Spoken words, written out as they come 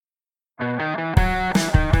Hello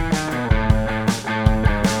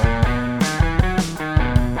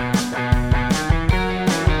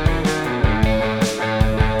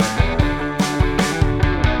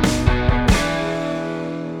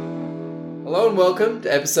and welcome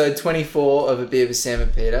to episode 24 of A Beer with Sam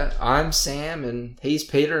and Peter. I'm Sam and he's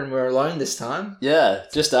Peter and we're alone this time. Yeah,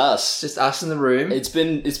 just us. Just us in the room. It's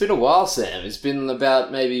been a while, Sam. It's been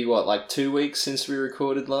about maybe, 2 weeks since we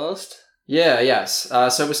recorded last? Yes.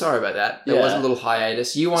 So we're sorry about that. There was a little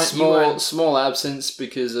hiatus. Small absence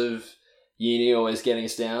because of uni always getting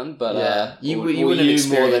us down, but you wouldn't have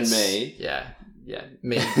experienced... more than me. Yeah,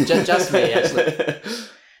 me. Just me, actually.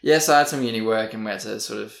 Yes, I had some uni work and we had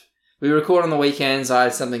to we record on the weekends. I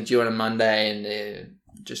had something due on a Monday and it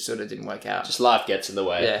just sort of didn't work out. Just life gets in the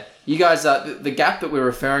way. Yeah. You guys, the gap that we're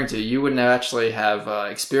referring to, you wouldn't actually have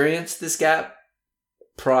experienced this gap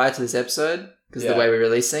prior to this episode because of the way we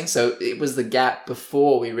release things. So it was the gap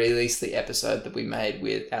before we released the episode that we made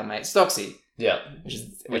with our mate Stocksy. Yeah.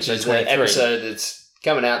 Which is an episode that's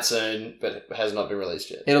coming out soon but has not been released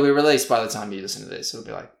yet. It'll be released by the time you listen to this. It'll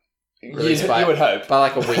be like... You would hope. By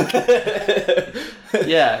like a week.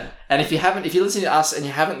 Yeah. And if you're listening to us and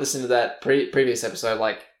you haven't listened to that previous episode,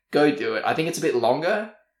 go do it. I think it's a bit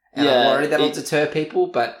longer. And I'm worried that'll deter people,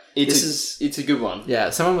 but it's a good one. Yeah.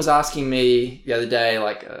 Someone was asking me the other day,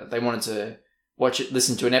 they wanted to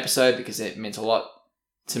listen to an episode because it meant a lot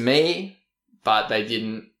to me, but they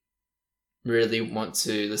didn't really want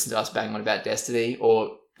to listen to us bang on about Destiny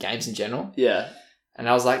or games in general. Yeah. And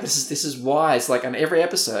I was like, this is why. It's like on every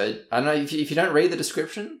episode, I know if you don't read the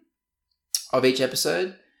description of each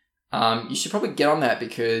episode, you should probably get on that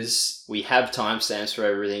because... We have timestamps for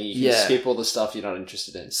everything. You can skip all the stuff you're not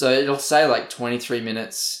interested in. So it'll say 23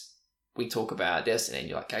 minutes we talk about Destiny and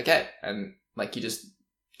you're like, okay. And you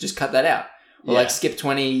just cut that out. Or skip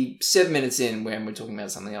 27 minutes in when we're talking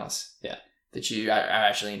about something else. Yeah. That you are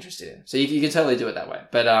actually interested in. So you can totally do it that way.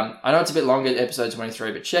 But I know it's a bit longer, episode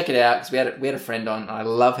 23, but check it out because we had a friend on and I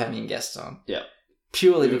love having guests on. Yeah.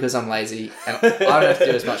 Purely because I'm lazy and I don't have to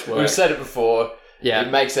do as much work. We've said it before. Yeah.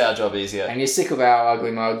 It makes our job easier. And you're sick of our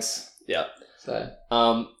ugly mugs. Yeah. So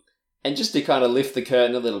and just to kind of lift the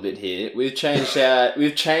curtain a little bit here, we've changed our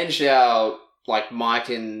mic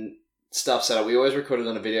and stuff so that we always record it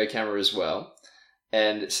on a video camera as well.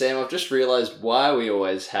 And Sam, I've just realised why we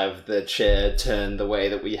always have the chair turned the way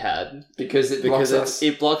that we had. Because it blocks us.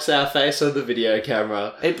 It blocks our face on the video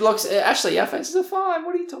camera. It blocks... Actually, our faces are fine.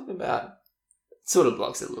 What are you talking about? It sort of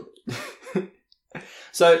blocks it a little bit.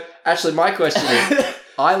 So, actually, my question is...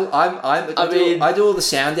 I do all the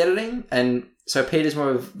sound editing, and so Peter's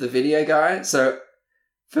more of the video guy. So,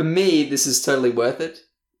 for me, this is totally worth it.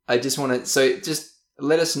 I just want to... So, just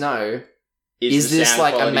let us know... Is this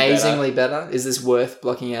amazingly better? Is this worth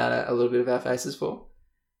blocking out a little bit of our faces for?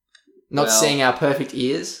 Not seeing our perfect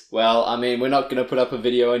ears? Well, I mean, we're not going to put up a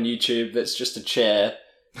video on YouTube that's just a chair.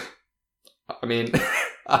 I mean,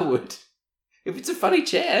 I would. If it's a funny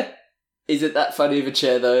chair. Is it that funny of a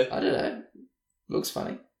chair, though? I don't know. Looks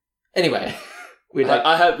funny. Anyway.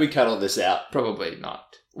 I hope we cut all this out. Probably not.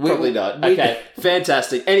 Probably not. Okay,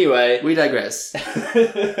 fantastic. Anyway. We digress.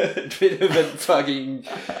 Bit of a fucking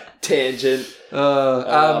tangent.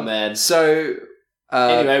 Man. So...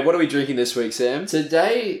 anyway, what are we drinking this week, Sam?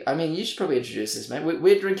 Today, you should probably introduce this, mate.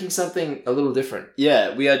 We're drinking something a little different.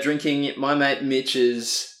 Yeah, we are drinking my mate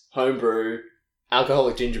Mitch's homebrew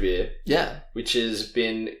alcoholic ginger beer. Yeah. Which has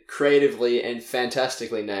been creatively and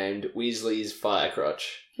fantastically named Weasley's Fire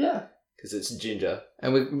Crotch. Yeah. Because it's ginger.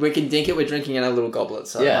 And we can dink it. We're drinking in a little goblet,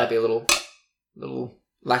 so it might be a little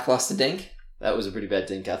lackluster dink. That was a pretty bad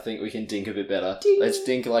dink. I think we can dink a bit better. Ding. Let's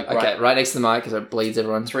dink right next to the mic because it bleeds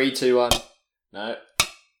everyone. 3, 2, 1. No.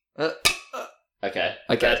 Okay.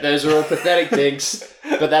 Okay. Those are all pathetic dinks,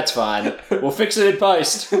 but that's fine. We'll fix it in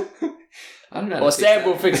post. I don't know. Or Sam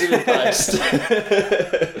will fix it in post.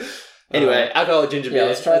 Anyway, alcoholic ginger beer.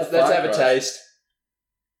 Let's try the Let's have a taste.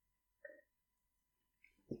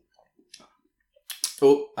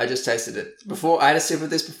 Oh, I just tasted it. I had a sip of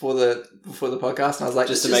this before the podcast, and I was like,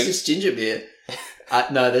 just this ginger beer.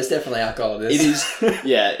 No, there's definitely alcohol in this. It is,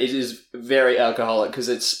 yeah, it is very alcoholic because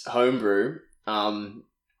it's homebrew.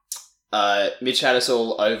 Mitch had us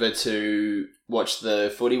all over to watch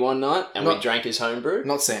the footy one night, and we drank his homebrew.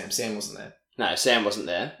 Not Sam. Sam wasn't there. No, Sam wasn't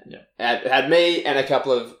there. Yeah, had me and a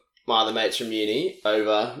couple of my other mates from uni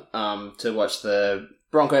over to watch the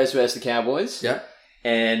Broncos versus the Cowboys. Yeah,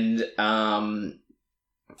 and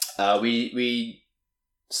we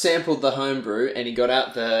sampled the homebrew, and he got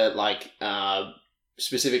out the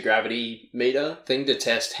specific gravity meter thing to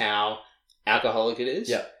test how alcoholic it is.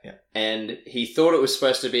 Yeah, yeah. And he thought it was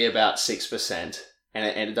supposed to be about 6%. and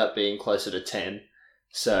it ended up being closer to 10.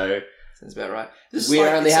 So sounds about right.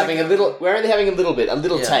 We're only having a little bit, a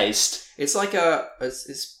little taste. It's like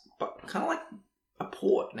it's kind of like a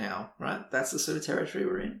port now, right? That's the sort of territory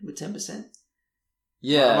we're in with 10%.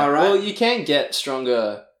 Yeah. Am I right? Well, you can get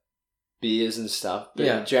stronger beers and stuff,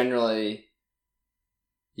 but generally,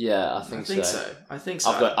 I think so. I think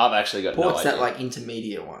so. I've actually got port's no idea. that like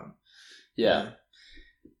intermediate one. Yeah.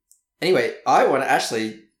 Anyway, I want to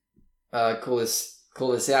actually call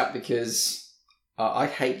this out because I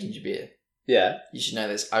hate ginger beer. Yeah. You should know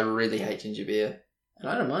this. I really hate ginger beer, and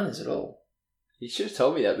I don't mind this at all. You should have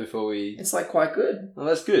told me that before we... It's like quite good. Well,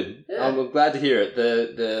 that's good. Yeah. I'm glad to hear it.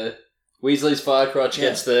 The Weasley's Fire Crotch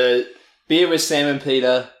gets the beer with Sam and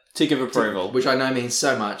Peter tick of approval. Which I know means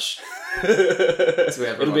so much.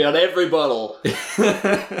 It'll be on every bottle.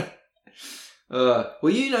 Well,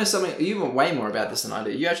 you know something. You know way more about this than I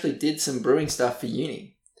do. You actually did some brewing stuff for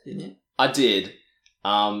uni, didn't you? I did.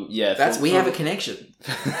 Yeah. We have a connection.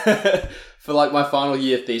 For like my final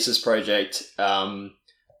year thesis project,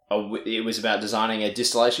 it was about designing a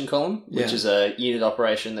distillation column, which is a unit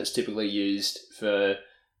operation that's typically used for...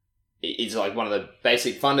 It's like one of the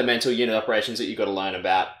basic fundamental unit operations that you've got to learn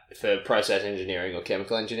about for process engineering or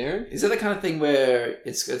chemical engineering. Is it the kind of thing where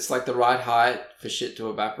it's like the right height for shit to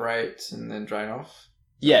evaporate and then drain off?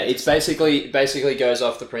 Yeah, it's basically goes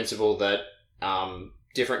off the principle that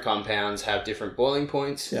different compounds have different boiling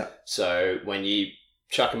points. Yeah. So when you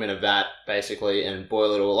chuck them in a vat, basically, and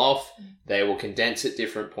boil it all off, they will condense at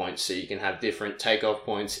different points, so you can have different takeoff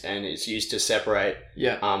points, and it's used to separate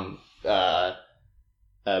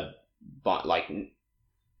like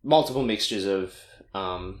multiple mixtures of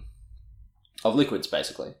liquids,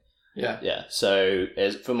 basically. Yeah. So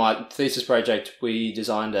as for my thesis project, we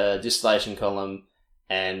designed a distillation column,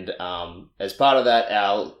 and as part of that,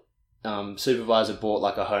 our supervisor bought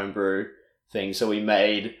like a homebrew thing. So we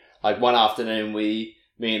made like one afternoon, me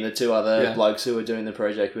and the two other blokes who were doing the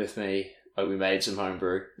project with me, like we made some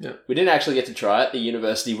homebrew. Yeah. We didn't actually get to try it. The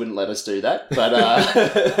university wouldn't let us do that, but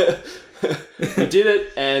we did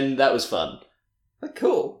it, and that was fun.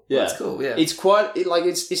 Cool. Yeah. That's cool. Yeah. It's quite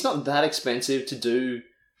it's not that expensive to do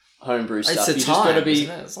homebrew stuff. It's just got to be.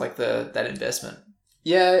 Isn't it? It's like that investment.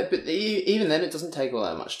 Yeah, but even then, it doesn't take all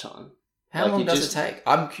that much time. How long does it take?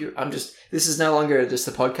 This is no longer just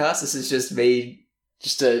a podcast. This is just me.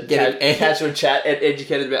 Just a casual chat,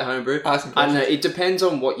 educated about homebrew. I don't know. It depends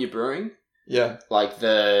on what you're brewing. Yeah. Like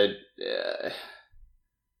I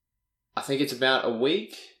think it's about a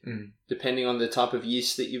week, depending on the type of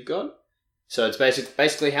yeast that you've got. So it's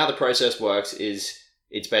basically how the process works is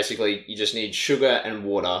it's basically you just need sugar and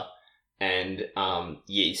water and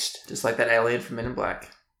yeast. Just like that alien from Men in Black.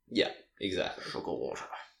 Yeah, exactly. Sugar, water.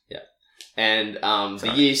 Yeah. And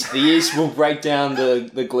the yeast will break down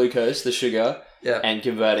the glucose, the sugar, and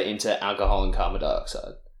convert it into alcohol and carbon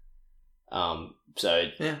dioxide. And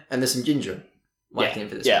there's some ginger. In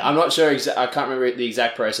for this one. I'm not sure. I can't remember the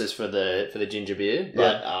exact process for the ginger beer,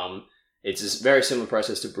 but it's a very similar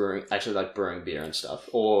process to brewing, actually like brewing beer and stuff,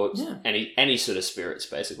 or any sort of spirits,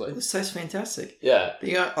 basically. This tastes fantastic. Yeah.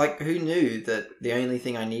 But, like, who knew that the only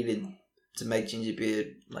thing I needed to make ginger beer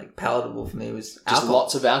like palatable for me was just alcohol.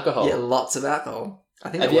 Lots of alcohol. Yeah, lots of alcohol. I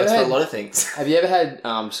think that works for a lot of things. Have you ever had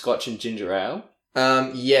Scotch and ginger ale?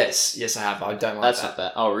 Yes, I have. I don't like that. That's not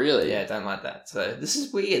bad. Oh, really? Yeah, I don't like that. So this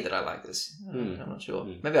is weird that I like this. I'm not sure.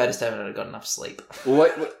 Maybe I just haven't got enough sleep.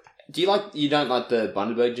 What do you like? You don't like the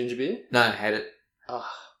Bundaberg ginger beer? No, I hate it. Oh,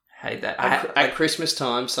 hate that. At Christmas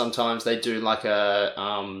time, sometimes they do like a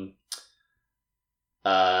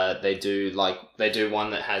they do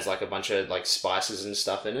one that has like a bunch of like spices and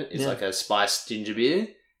stuff in it. It's like a spiced ginger beer,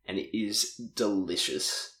 and it is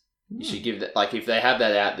delicious. You should give that, like, if they have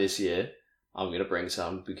that out this year, I'm going to bring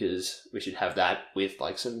some because we should have that with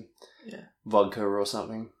like some vodka or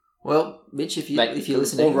something. Well, Mitch, if you're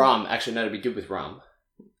listening, or rum. Actually, no, it'd be good with rum,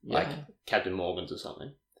 like Captain Morgan's or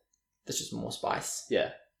something. That's just more spice.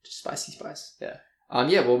 Yeah, just spicy spice. Yeah.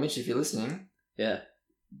 Well, Mitch, if you're listening, beer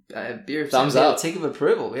thumbs up, tick of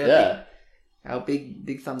approval. Yeah. Our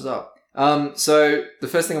big thumbs up. So the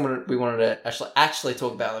first thing we wanted to actually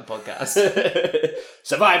talk about on the podcast,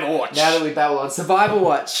 Survival Watch. Now that we babble on Survival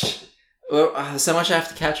Watch. Well, there's so much I have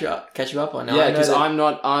to catch you up on now. Yeah, because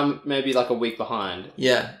I'm maybe like a week behind.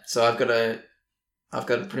 Yeah, so I've got to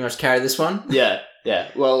pretty much carry this one. Yeah.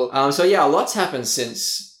 Well, a lot's happened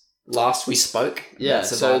since last we spoke. Yeah,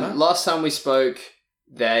 so last time we spoke,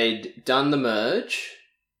 they'd done the merge.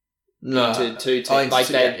 into two teams.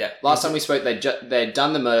 Last time we spoke, they'd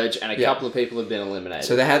done the merge, and a couple of people had been eliminated.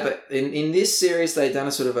 So they had in this series, they'd done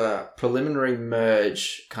a sort of a preliminary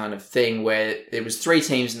merge kind of thing where it was 3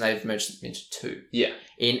 teams and they've merged into 2. Yeah,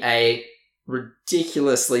 in a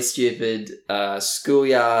ridiculously stupid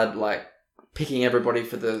schoolyard, like picking everybody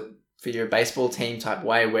for your baseball team type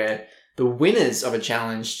way, where the winners of a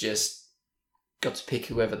challenge just got to pick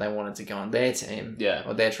whoever they wanted to go on their team,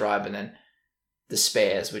 or their tribe, and then the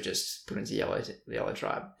spares were just put into the yellow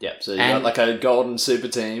tribe. Yeah, so you got like a golden super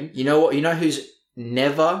team. You know what? You know who's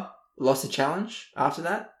never lost a challenge after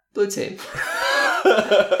that? Blue team.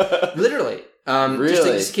 Literally. Really?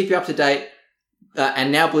 Just to keep you up to date.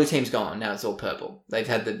 And now blue team's gone. Now it's all purple. They've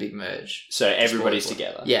had the big merge. So everybody's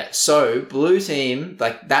together. Yeah. So blue team,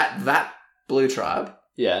 like that blue tribe.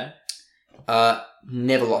 Yeah.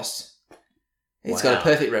 Never lost. It's got a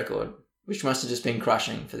perfect record, which must have just been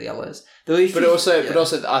crushing for the yellows. But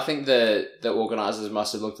also, I think the organisers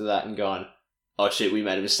must have looked at that and gone, "Oh shit, we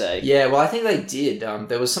made a mistake." Yeah, well, I think they did.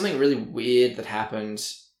 There was something really weird that happened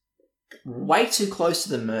way too close to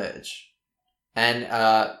the merge, and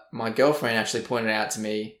my girlfriend actually pointed out to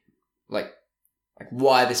me, like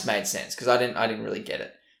why this made sense, because I didn't really get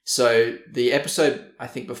it. So the episode, I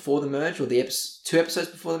think before the merge, or the 2 episodes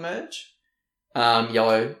before the merge,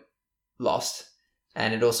 yellow lost.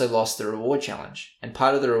 And it also lost the reward challenge. And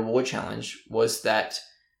part of the reward challenge was that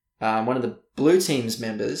one of the blue team's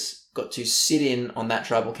members got to sit in on that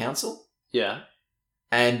tribal council. Yeah.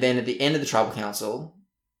 And then at the end of the tribal council,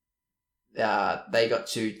 they got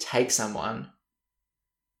to take someone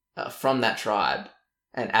from that tribe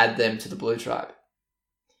and add them to the blue tribe.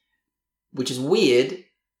 Which is weird,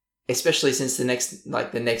 especially since the next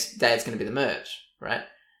day it's going to be the merge, right?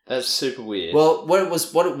 That's super weird. Well, what it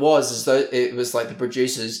was is though it was like the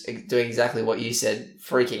producers doing exactly what you said,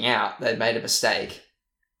 freaking out. They'd made a mistake.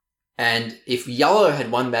 And if yellow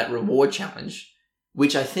had won that reward challenge,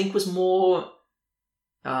 which I think was more,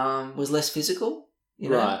 was less physical,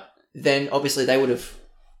 right? Then obviously they would have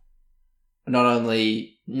not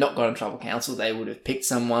only not got in tribal council, they would have picked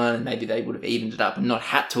someone, and maybe they would have evened it up and not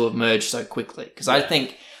had to have merged so quickly. Because I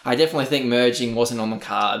definitely think merging wasn't on the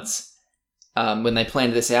cards when they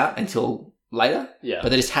planned this out until later. Yeah. But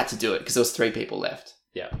they just had to do it because there was 3 people left.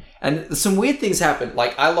 Yeah. And some weird things happened.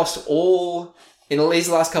 Like, I lost all... In these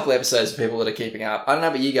last couple of episodes, for people that are keeping up, I don't know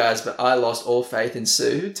about you guys, but I lost all faith in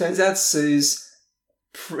Sue. Turns out Sue's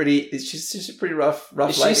she's just a pretty rough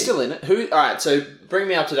lady. Is she still in it? Alright, so bring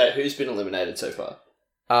me up to date. Who's been eliminated so far?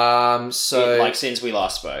 Since we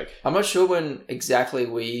last spoke. I'm not sure when exactly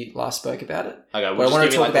we last spoke about it. Okay, what I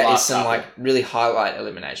want to talk about is some really highlight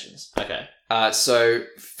eliminations. Okay. So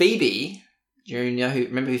Phoebe, do you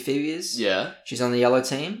remember who Phoebe is? Yeah. She's on the yellow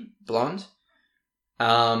team, blonde.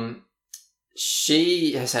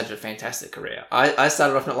 She has had a fantastic career. I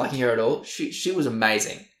started off not liking her at all. She was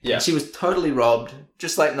amazing. Yeah. And she was totally robbed,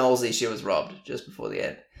 just like Knowlesy, she was robbed just before the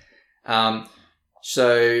end.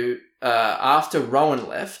 So after Rowan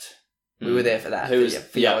left, we were there for that.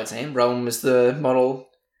 For yellow team. Rowan was the model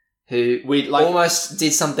who almost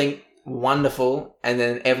did something wonderful, and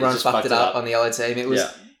then everyone fucked it up on the yellow team. It was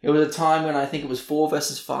a time when I think it was 4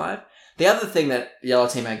 versus 5. The other thing that yellow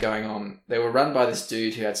team had going on, they were run by this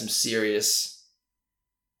dude who had some serious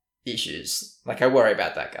issues. Like, I worry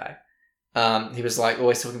about that guy. He was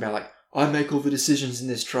always talking about I make all the decisions in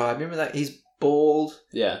this tribe. Remember that? He's bald.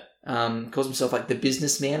 Yeah. Calls himself the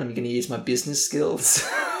businessman. I'm going to use my business skills.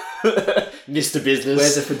 Mr. Business.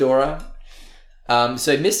 Wears a fedora.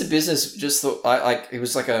 So Mr. Business just thought it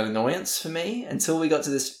was like an annoyance for me until we got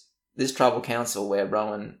to this tribal council where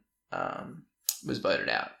Rowan was voted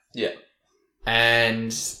out. Yeah.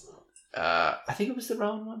 And I think it was the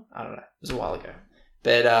Rowan one. I don't know. It was a while ago.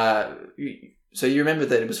 But so you remember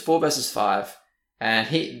that it was 4 versus 5,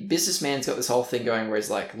 and businessman's got this whole thing going where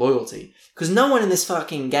he's loyalty, because no one in this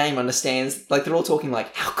fucking game understands. They're all talking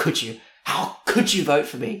how could you vote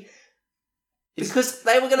for me? Because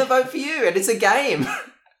they were going to vote for you, and it's a game.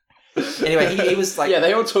 Anyway, he was yeah,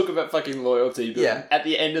 they all talk about fucking loyalty, but at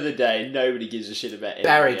the end of the day, nobody gives a shit about it.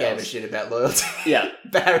 Barry gave a shit about loyalty. Yeah.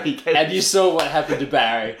 Barry gave And you saw what happened to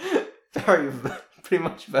Barry. Barry pretty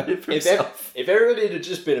much voted for himself. If everybody had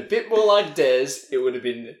just been a bit more like Des, it would have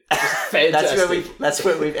been just fantastic. That's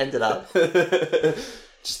where we've ended up.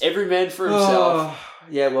 Just every man for himself.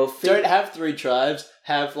 Yeah, well... Don't have 3 tribes,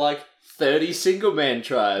 have 30 single man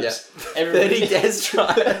tribes. Yeah. 30 Des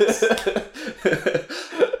tribes.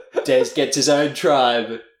 Des gets his own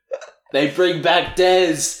tribe. They bring back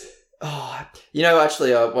Des. Oh,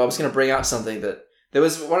 actually, I was going to bring up something that there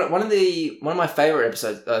was one of my favorite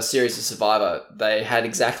episodes, series of Survivor. They had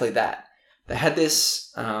exactly that. they had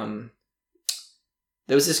this. There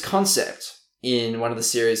was this concept in one of the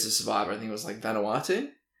series of Survivor. I think it was like Vanuatu,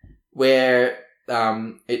 where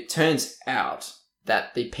it turns out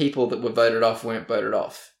that the people that were voted off weren't voted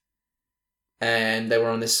off, and they were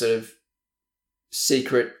on this sort of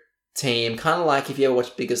secret team, kind of like if you ever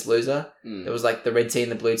watched Biggest Loser. There was like the red team,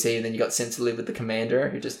 the blue team, and then you got sent to live with the commander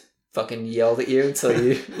who just fucking yelled at you until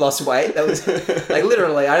you lost weight. That was like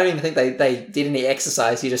literally, I don't even think they did any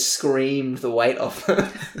exercise. You just screamed the weight off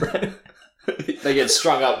them. They get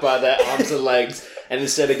strung up by their arms and legs, and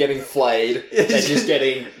instead of getting flayed, they're just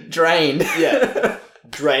getting drained. Yeah.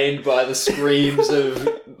 Drained by the screams of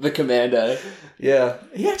the commando. Yeah.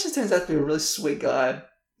 He actually turns out to be a really sweet guy.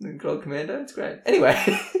 The good old commando. It's great. Anyway,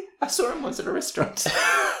 I saw him once at a restaurant.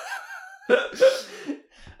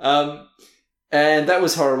 And that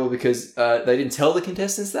was horrible because they didn't tell the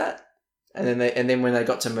contestants that. And then when they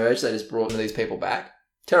got to merge, they just brought these people back.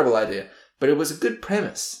 Terrible idea. But it was a good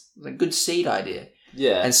premise. It was a good seed idea.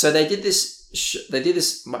 Yeah. And so they did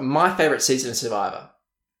this. My favourite season of Survivor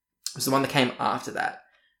was the one that came after that.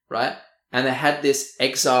 Right? And they had this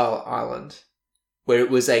exile island where it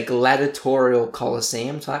was a gladiatorial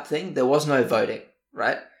coliseum type thing. There was no voting,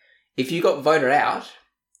 right? If you got voted out,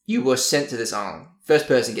 you were sent to this island. First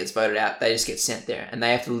person gets voted out, they just get sent there. And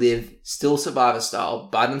they have to live still Survivor style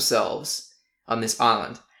by themselves on this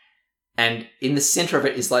island. And in the center of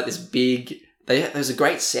it is like this big... There's a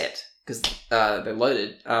great set because they're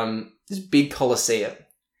loaded. This big coliseum.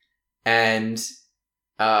 And...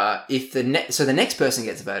 so the next person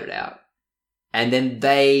gets voted out, and then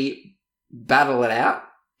they battle it out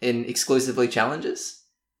in exclusively challenges,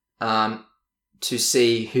 to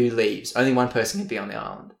see who leaves. Only one person can be on the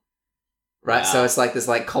island, right? Wow. So it's like this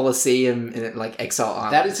like Colosseum in like Exile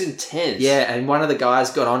Island. That is intense. Yeah, and one of the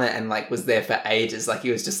guys got on it and like was there for ages. Like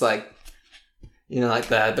he was just like, like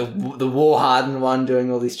the war hardened one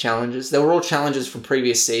doing all these challenges. They were all challenges from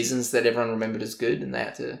previous seasons that everyone remembered as good, and they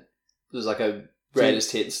had to. It was like a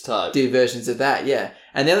greatest hits type. Do versions of that, yeah.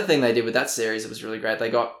 And the other thing they did with that series that was really great, they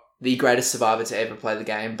got the greatest survivor to ever play the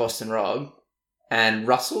game, Boston Rob, and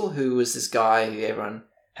Russell, who was this guy who everyone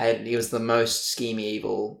hated. He was the most schemy,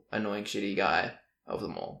 evil, annoying, shitty guy of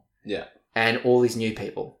them all. Yeah. And all these new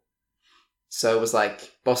people. So it was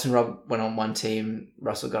like Boston Rob went on one team,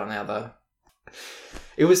 Russell got on the other.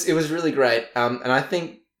 It was really great. And I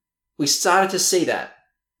think we started to see that.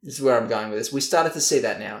 This is where I'm going with this. We started to see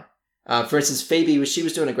that now. For instance, Phoebe, she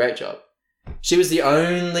was doing a great job. She was the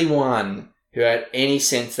only one who had any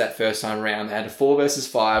sense that first time around. They had a 4 versus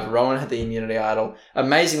 5. Rowan had the immunity idol.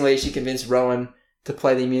 Amazingly, she convinced Rowan to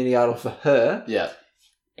play the immunity idol for her. Yeah.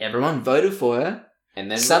 Everyone voted for her.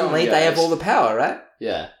 And then suddenly they have all the power, right?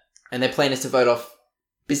 Yeah. And their plan is to vote off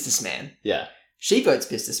Businessman. Yeah. She votes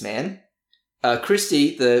Businessman.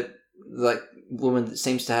 Christy, the woman that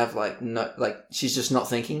seems to have she's just not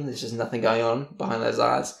thinking. There's just nothing going on behind those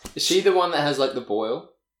eyes. Is she the one that has like the boil?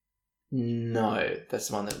 No, that's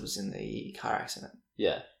the one that was in the car accident.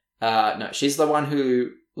 Yeah. No, she's the one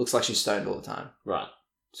who looks like she's stoned all the time. Right.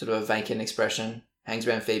 Sort of a vacant expression. Hangs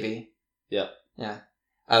around Phoebe. Yeah. Yeah.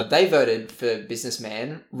 They voted for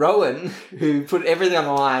Businessman. Rowan, who put everything on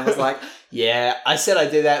the line, was like, yeah, I said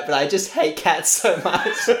I'd do that, but I just hate cats so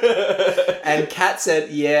much. And Kat said,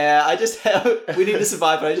 yeah, we need to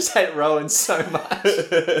survive, but I just hate Rowan so much.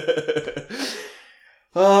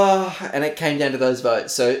 And it came down to those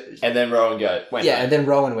votes. And then Rowan went home. And then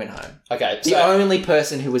Rowan went home. Okay. The only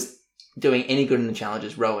person who was doing any good in the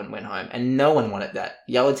challenges, Rowan went home. And no one wanted that.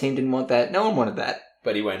 Yellow team didn't want that. No one wanted that.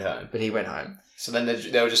 But he went home. So then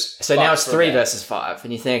they were just... So now it's 3 versus 5.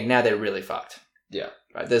 And you think, now they're really fucked. Yeah.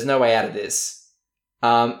 Right? There's no way out of this.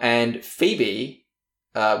 And Phoebe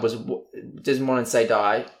doesn't want to say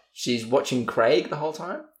die. She's watching Craig the whole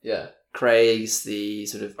time. Yeah. Craig's the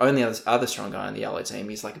sort of only other strong guy on the yellow team.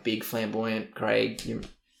 He's like a big, flamboyant Craig.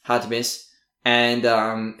 Hard to miss.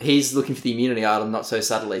 And he's looking for the immunity idol not so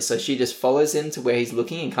subtly. So she just follows him to where he's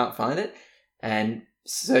looking and can't find it. And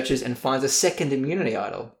searches and finds a second immunity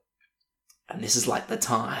idol. And this is like the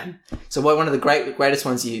time. So one of the greatest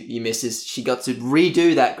ones you missed is she got to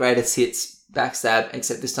redo that greatest hits backstab,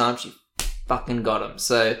 except this time she fucking got him.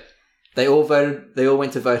 So they all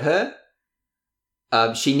went to vote her.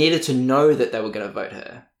 She needed to know that they were going to vote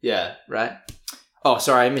her. Yeah. Right? Oh,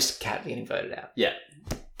 sorry, I missed Kat getting voted out. Yeah.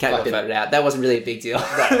 Kat got voted out. That wasn't really a big deal.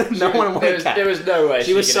 Right. No one wanted Kat. There was no way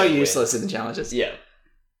she was so useless in the challenges. Yeah.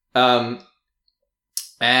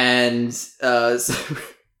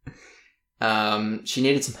 She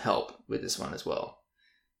needed some help with this one as well.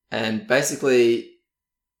 And basically,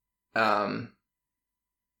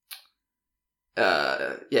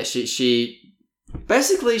 she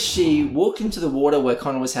basically she walked into the water where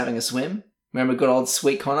Connor was having a swim. Remember good old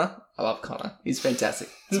sweet Connor? I love Connor. He's fantastic.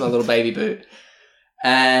 He's my little baby boo.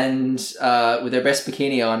 And with her best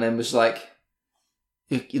bikini on, and was like,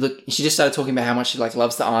 you look. She just started talking about how much she like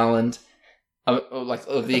loves the island,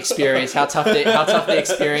 of the experience, how tough the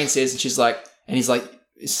experience is. And she's like, and he's like,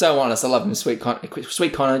 so honest. I love him. Sweet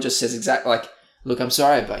Connor just says exactly like, look, I'm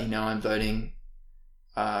sorry, but I'm voting.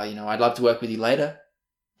 I'd love to work with you later,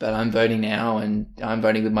 but I'm voting now, and I'm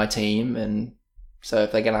voting with my team, and so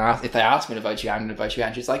if they ask me to vote you out, I'm going to vote you out.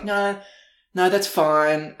 And she's like, no, that's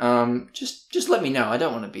fine. Just let me know. I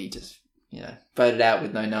don't want to be just voted out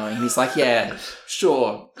with no knowing. And he's like, yeah,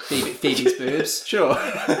 sure, Phoebe's boobs, sure.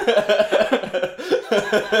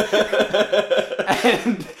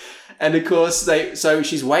 And of course so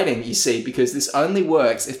she's waiting, you see, because this only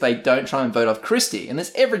works if they don't try and vote off Christy. And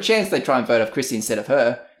there's every chance they try and vote off Christy instead of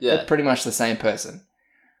her. Yeah. They're pretty much the same person.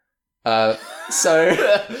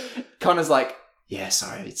 So Connor's like, yeah,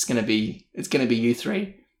 sorry, it's gonna be you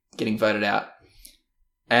three getting voted out.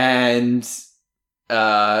 And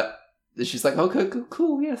she's like, okay,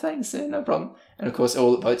 cool, yeah, thanks, yeah, no problem. And of course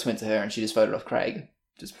all the votes went to her and she just voted off Craig.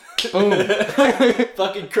 Just boom.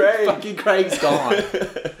 Fucking Craig. Fucking Craig's gone.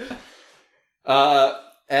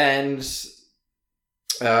 And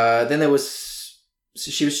then there was...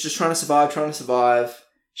 So she was just trying to survive.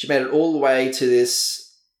 She made it all the way to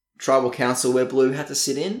this tribal council where Blue had to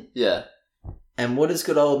sit in. Yeah. And what does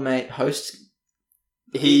good old mate Host...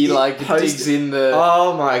 He digs in the...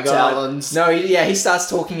 Oh my God. Talons. No, he starts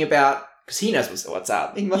talking about... Because he knows what's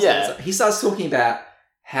up. He must know what's up. He starts talking about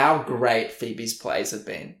how great Phoebe's plays have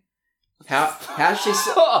been. How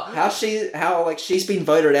she's been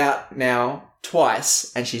voted out now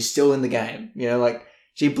twice and she's still in the game.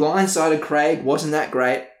 She blindsided Craig, wasn't that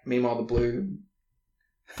great? Meanwhile, the Blue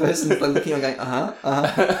person's looking and going,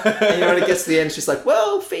 And when it gets to the end, she's like,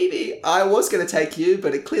 well, Phoebe, I was going to take you,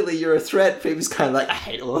 but clearly you're a threat. Phoebe's kind of like, I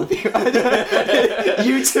hate all of you.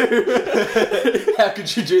 You too. How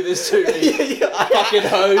could you do this to me? Fucking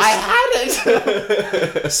host. I had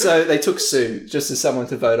it. So they took Sue, just as someone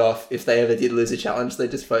to vote off. If they ever did lose a challenge, they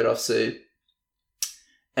just vote off Sue.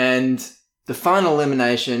 And the final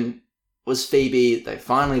elimination was Phoebe. They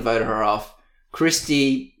finally voted her off.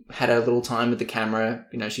 Christy had a little time with the camera.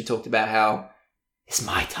 She talked about how it's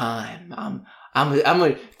my time.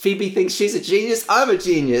 Phoebe thinks she's a genius. I'm a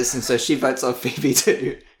genius. And so she votes off Phoebe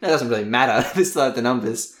too. That doesn't really matter. They still have the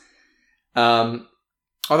numbers. They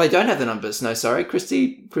don't have the numbers. No, sorry.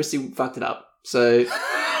 Christy fucked it up. So, who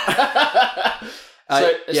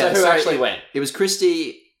actually went? It was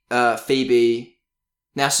Christy, Phoebe.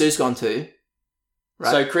 Now Sue's gone too.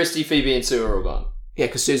 Right? So Christy, Phoebe and Sue are all gone. Yeah,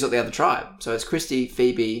 because Sue's got the other tribe. So it's Christy,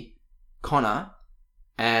 Phoebe, Connor,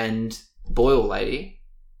 and Boyle lady.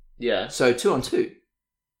 Yeah. So 2 on 2.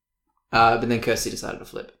 But then Kirsty decided to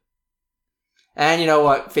flip. And you know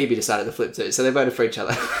what? Phoebe decided to flip too. So they voted for each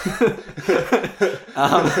other.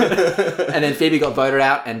 And then Phoebe got voted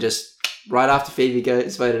out, and just right after Phoebe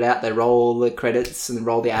gets voted out, they roll the credits and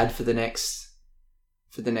roll the ad for the next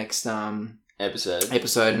episode,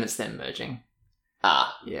 and it's them merging.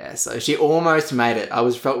 Yeah, so she almost made it. I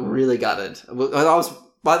felt really gutted.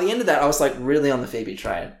 By the end of that, I was like really on the Phoebe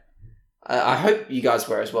train. I hope you guys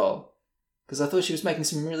were as well, because I thought she was making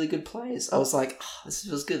some really good plays. I was like, this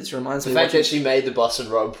feels good. This reminds me of the fact that she made the Boston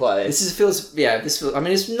Rob play. This feels. I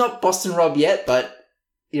mean, it's not Boston Rob yet, but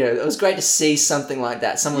it was great to see something like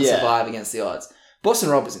that. Someone survive against the odds.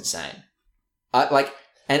 Boston Rob was insane.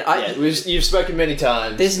 You've spoken many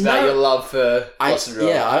times about your love for Boston Rob.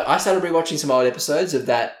 Yeah, I started rewatching some old episodes of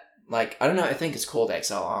that. Like, I don't know, I think it's called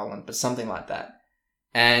Exile Island, but something like that.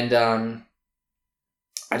 And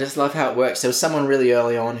I just love how it works. There was someone really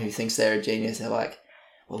early on who thinks they're a genius. They're like,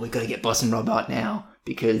 well, we've got to get Boston Rob out now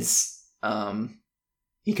because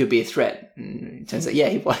he could be a threat. And it turns out,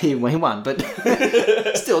 he won, but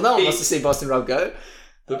still, no one wants to see Boston Rob go.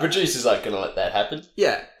 The producers aren't going to let that happen.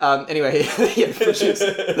 Yeah. Anyway, the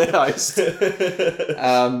producer, the host.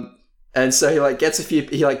 And so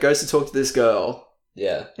he goes to talk to this girl.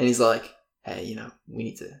 Yeah. And he's like, hey, we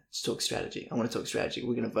need to talk strategy. I want to talk strategy.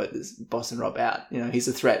 We're going to vote this Boston Rob out. He's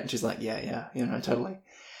a threat. And she's like, yeah, totally.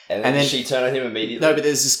 And then she turned on him immediately. No, but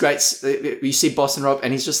there's this great, you see Boston Rob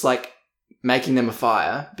and he's just like making them a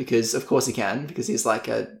fire because of course he can, because he's like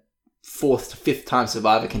a 4th to 5th time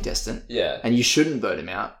Survivor contestant. Yeah. And you shouldn't vote him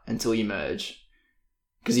out until you merge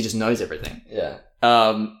because he just knows everything. Yeah.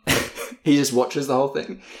 He just watches the whole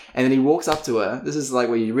thing. And then he walks up to her. This is like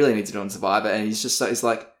what you really need to do on Survivor. And he's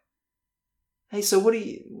like, hey, so what do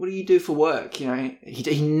you do for work?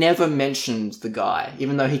 He never mentioned the guy,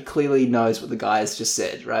 even though he clearly knows what the guy has just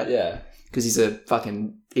said, right? Yeah. because he's a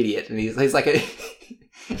fucking idiot, and he's like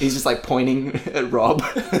he's just like pointing at Rob,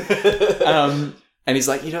 and he's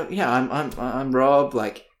like, I'm Rob.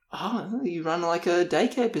 Like, oh, you run like a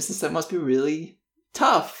daycare business. That must be really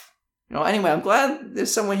tough. Anyway, I'm glad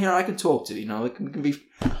there's someone here I can talk to.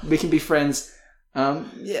 We can be friends. And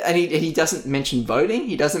he doesn't mention voting.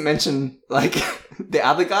 He doesn't mention like the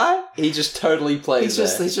other guy. He just totally plays.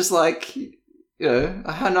 He's just like,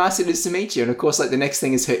 how nice it is to meet you. And of course, like the next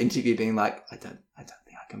thing is her interview being like, I don't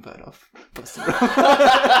think I can vote off Boston Rob.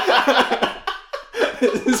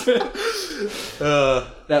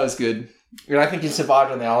 That was good. And I think he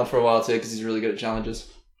survived on the island for a while too because he's really good at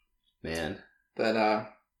challenges. Man. But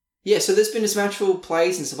so there's been a Smashful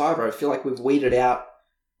plays in Survivor. I feel like we've wheedled out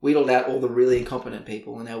all the really incompetent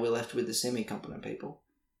people, and now we're left with the semi-competent people.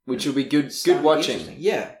 Which will be good watching.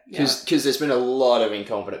 Yeah. Because there's been a lot of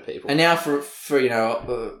incompetent people. And now for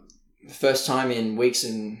the first time in weeks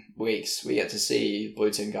and weeks, we get to see Blue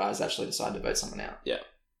Team guys actually decide to vote someone out. Yeah.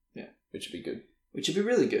 Which would be good. Which would be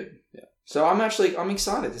really good. Yeah. So I'm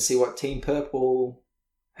excited to see what Team Purple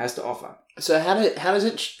has to offer. So how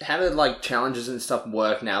do like challenges and stuff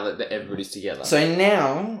work now that everybody's together? So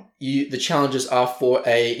now the challenges are for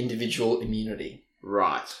a individual immunity.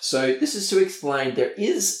 Right. So this is to explain there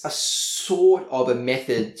is a sort of a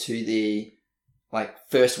method to the like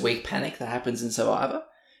first week panic that happens in Survivor.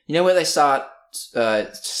 Where they start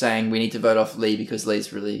saying we need to vote off Lee because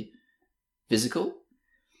Lee's really physical.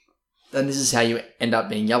 Then this is how you end up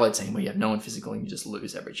being yellow team, where you have no one physical and you just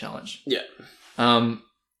lose every challenge. Yeah.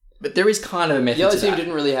 But there is kind of a method Yellow to team that.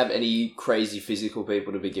 Didn't really have any crazy physical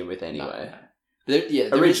people to begin with anyway. No.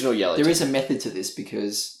 Original Yellow team. There is a method to this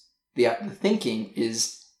because the thinking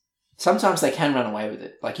is sometimes they can run away with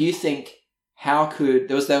it. Like you think, there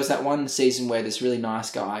was that one season where this really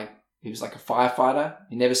nice guy, he was like a firefighter,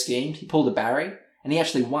 he never schemed, he pulled a Barry, and he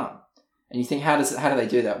actually won. And you think, how do they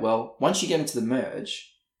do that? Well, once you get into the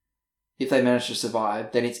merge, if they manage to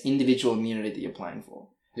survive, then it's individual immunity that you're playing for.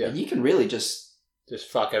 Yeah. And you can really just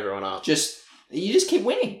fuck everyone up. You just keep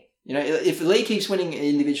winning. If Lee keeps winning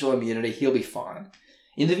individual immunity, he'll be fine.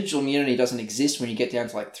 Individual immunity doesn't exist when you get down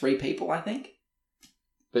to like 3 people, I think.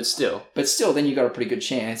 But still, then you've got a pretty good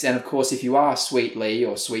chance. And of course, if you are Sweet Lee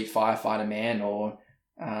or Sweet Firefighter Man or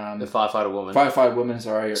the Firefighter Woman,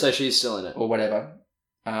 sorry. So she's still in it. Or whatever.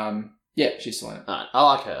 Yeah, she's still in it. Alright, I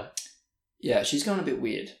like her. Yeah, she's gone a bit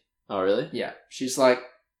weird. Oh, really? Yeah. She's like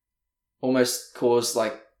almost caused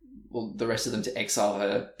like the rest of them to exile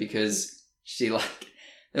her because she like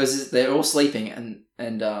they're all sleeping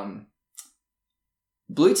and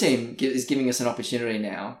Blue Team is giving us an opportunity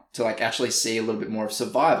now to like actually see a little bit more of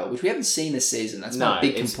Survivor, which we haven't seen this season. That's not a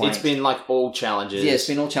big complaint. It's been like all challenges. Yeah, it's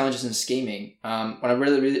been all challenges and scheming. What I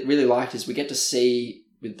really, really, really liked is we get to see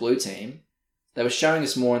with Blue Team, they were showing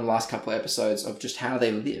us more in the last couple of episodes of just how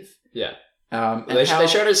they live. Yeah. They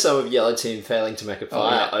showed us some of Yellow Team failing to make a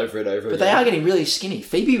fire over and over again. But they are getting really skinny.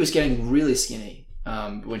 Phoebe was getting really skinny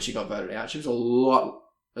when she got voted out. She was a lot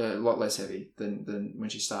less heavy than when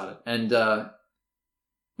she started. And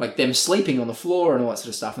like them sleeping on the floor and all that sort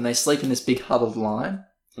of stuff. And they sleep in this big huddled line.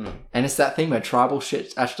 Mm. And it's that thing where tribal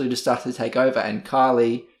shit actually just starts to take over. And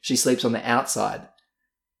Kylie, she sleeps on the outside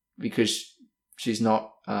because she's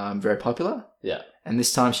not very popular. Yeah. And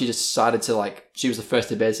this time she just decided to she was the first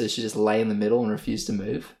to bed, so she just lay in the middle and refused to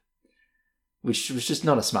move, which was just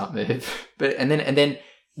not a smart move. But and then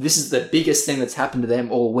this is the biggest thing that's happened to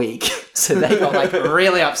them all week, so they got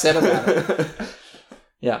really upset about it.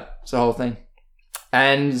 Yeah, it's the whole thing.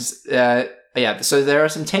 And so there are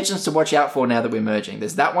some tensions to watch out for now that we're merging.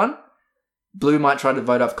 There's that one. Blue might try to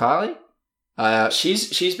vote off Kylie.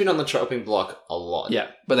 She's been on the chopping block a lot. Yeah,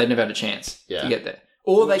 but they've never had a chance to get there.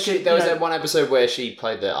 Or they could. There was that one episode where she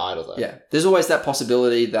played the idol, though. Yeah, there's always that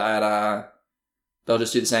possibility that they'll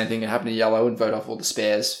just do the same thing that happened to Yellow and vote off all the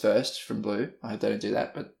spares first from Blue. I hope they don't do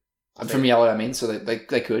that, but from Yellow, I mean, so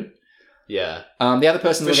they could. Yeah. The other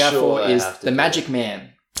person to look out for is the Magic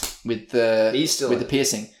Man with the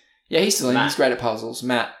piercing. Yeah, he's still in. He's great at puzzles.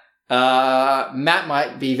 Matt. Matt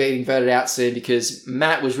might be getting voted out soon because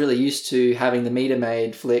Matt was really used to having the meter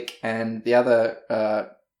maid Flick and the other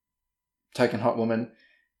token hot woman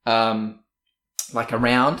around.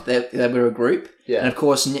 They were a group. Yeah. And of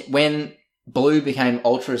course, when Blue became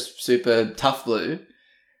ultra super tough Blue,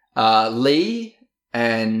 Lee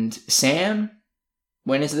and Sam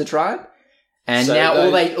went into the tribe. And so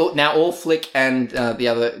now all Flick and the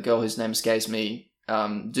other girl whose name escapes me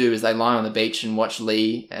do is they lie on the beach and watch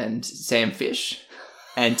Lee and Sam fish.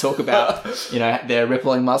 and talk about, their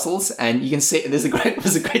rippling muscles. And you can see there's a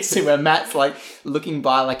great scene where Matt's like looking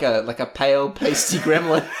by like a pale pasty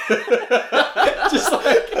gremlin, just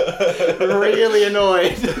like really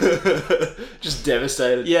annoyed, just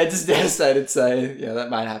devastated. Yeah, just devastated. So yeah, that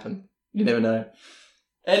might happen. You never know.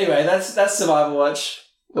 Anyway, that's Survival Watch.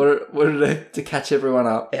 What to catch everyone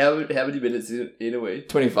up? How many minutes in a week?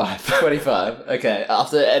 25. 25. Okay.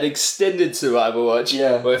 After an extended Survival Watch,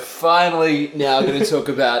 yeah, we're finally now going to talk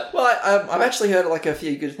about. Well, I've actually heard like a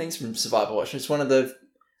few good things from Survival Watch. It's one of the.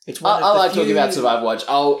 I like talking about Survival Watch.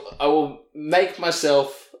 I will make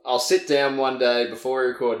myself. I'll sit down one day before we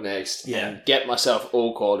record next and get myself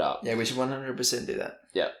all called up. Yeah, we should 100% do that.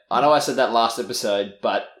 Yeah, I know I said that last episode,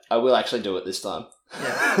 but I will actually do it this time.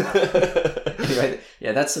 Yeah. Anyway,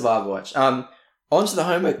 yeah, that's Survival Watch. On to the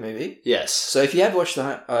homework movie. Yes. So if you have watched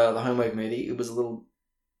the homework movie, it was a little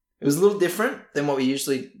different than what we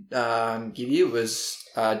usually give you. It was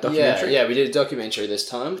documentary. Yeah, we did a documentary this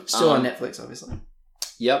time. Still on Netflix, obviously.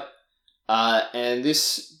 Yep. And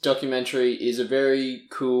this documentary is a very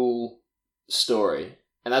cool story,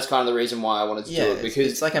 and that's kind of the reason why I wanted to do it, because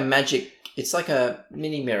it's like a magic. It's like a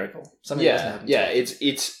mini miracle. Something doesn't happen.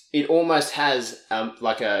 It almost has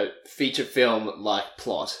like a feature film like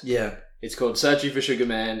plot. Yeah. It's called Searching for Sugar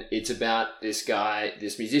Man. It's about this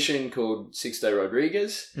musician called Sixto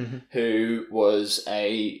Rodriguez, who was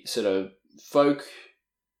a sort of folk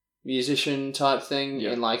musician type thing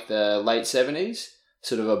in like the late 70s,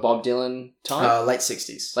 sort of a Bob Dylan type. Late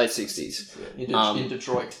 60s. Late 60s. Yeah. In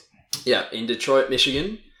Detroit. Yeah, in Detroit,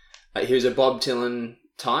 Michigan. He was a Bob Dylan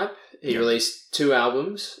type. He released 2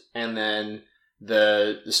 albums, and then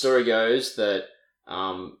the story goes that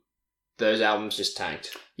those albums just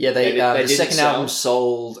tanked. Yeah, the second album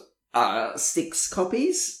sold 6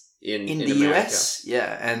 copies in the US.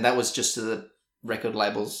 Yeah, and that was just to the record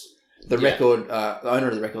labels. The owner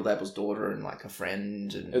of the record label's daughter and like a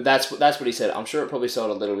friend. And that's what he said. I'm sure it probably sold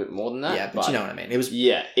a little bit more than that. Yeah, but you know what I mean. It was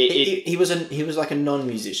he was like a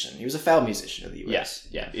non-musician. He was a failed musician of the US.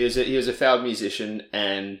 Yeah. He was a failed musician,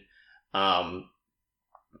 and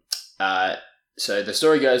so the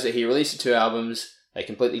story goes that he released 2 albums. They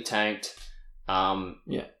completely tanked. And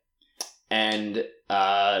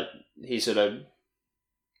he sort of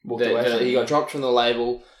he got dropped from the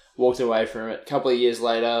label. Walked away from it. A couple of years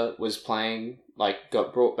later, was playing,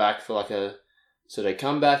 got brought back for a sort of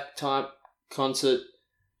comeback type concert.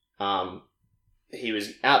 He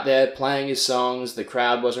was out there playing his songs. The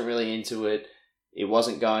crowd wasn't really into it. It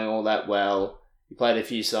wasn't going all that well. He played a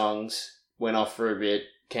few songs, went off for a bit,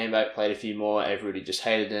 came back, played a few more. Everybody just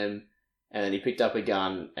hated him. And then he picked up a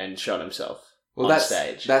gun and shot himself on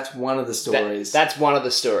stage. That's one of the stories. That's one of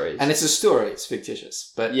the stories. And it's a story. It's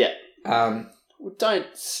fictitious. But yeah.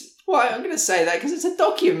 Well, I'm going to say that because it's a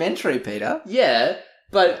documentary, Peter. Yeah,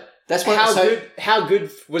 but that's how good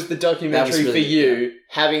was the documentary for you,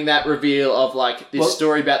 having that reveal of this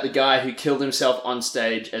story about the guy who killed himself on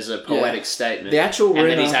stage as a poetic statement. The actual rumor,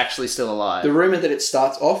 and that he's actually still alive. The rumor that it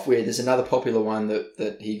starts off with is another popular one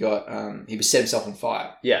that he got. He set himself on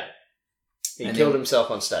fire. Yeah, he killed himself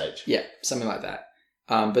on stage. Yeah, something like that.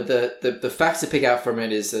 But the facts to pick out from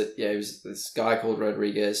it is that it was this guy called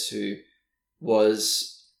Rodriguez who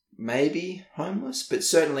was maybe homeless, but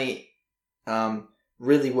certainly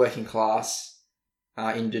really working class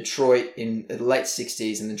in Detroit in the late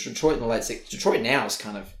 60s. And then Detroit in the late 60s. Detroit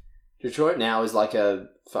now is like a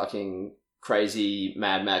fucking crazy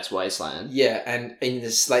Mad Max wasteland. Yeah, and in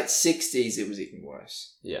the late 60s it was even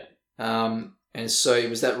worse. Yeah. And so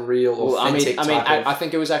it was that real authentic I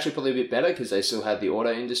think it was actually probably a bit better because they still had the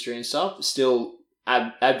auto industry and stuff. Still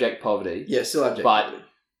abject poverty. Yeah, still abject poverty.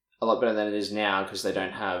 A lot better than it is now because they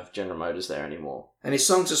don't have General Motors there anymore. And his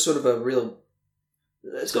songs are sort of a real...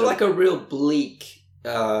 It's got like a real bleak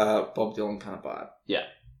Bob Dylan kind of vibe. Yeah.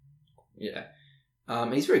 Yeah.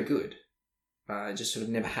 And he's very good. It just sort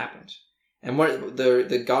of never happened. And what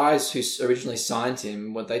the guys who originally signed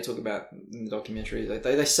him, what they talk about in the documentary,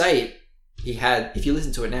 they say he had... If you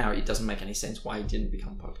listen to it now, it doesn't make any sense why he didn't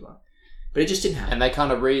become popular. But it just didn't happen. And they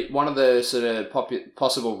kind of one of the sort of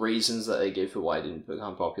possible reasons that they give for why he didn't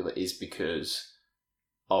become popular is because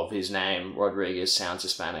of his name. Rodriguez sounds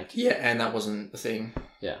Hispanic. Yeah, and that wasn't the thing.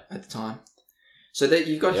 Yeah, at the time. So that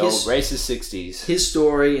you've got the old racist 60s, his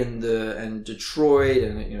story and Detroit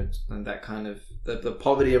and and that kind of the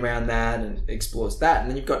poverty around that, and explores that. And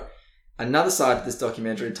then you've got another side of this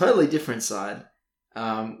documentary, a totally different side,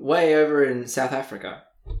 way over in South Africa,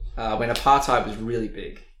 when apartheid was really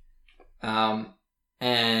big.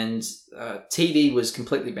 And TV was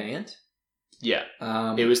completely banned. Yeah.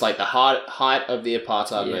 It was like the height of the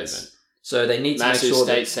apartheid movement. So they need to massive make sure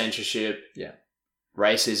state censorship. Yeah.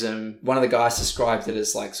 racism. One of the guys described it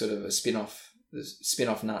as like sort of a spin-off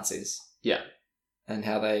Nazis. Yeah. And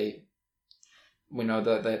how they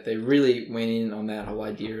really went in on that whole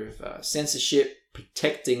idea of censorship,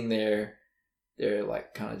 protecting their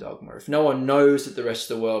like kind of dogma. If no one knows that the rest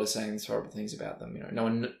of the world is saying these horrible things about them, no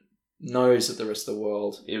one knows that the rest of the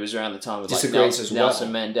world. It was around the time of disagrees as well.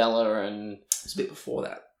 Nelson Mandela, and it's a bit before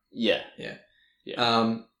that. Yeah.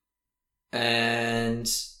 And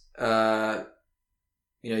they're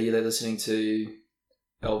listening to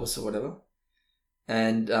Elvis or whatever,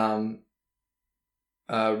 and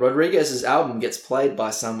Rodriguez's album gets played by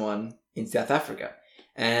someone in South Africa,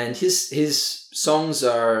 and his songs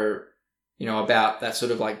are, about that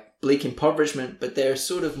sort of like bleak impoverishment, but they're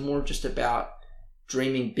sort of more just about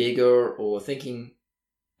dreaming bigger or thinking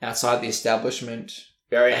outside the establishment.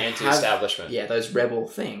 Very anti-establishment. Yeah, those rebel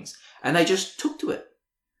things. And they just took to it.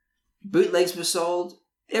 Bootlegs were sold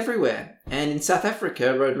everywhere. And in South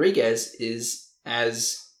Africa, Rodriguez is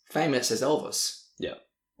as famous as Elvis. Yeah.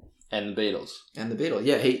 And the Beatles.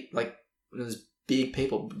 Yeah, he, like, there's big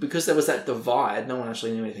people. Because there was that divide, no one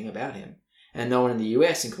actually knew anything about him. And no one in the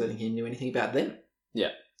US, including him, knew anything about them. Yeah.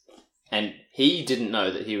 And he didn't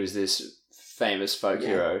know that he was this famous folk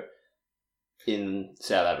hero in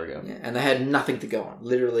South Africa. Yeah, and they had nothing to go on.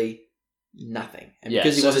 Literally nothing. And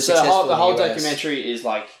because he wasn't successful the whole documentary is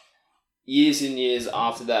like years and years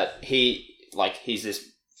after that. He's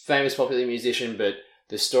this famous popular musician, but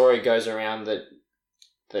the story goes around that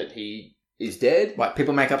he is dead. Like,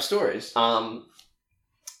 people make up stories. And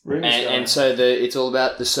so it's all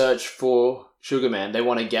about the search for Sugar Man. They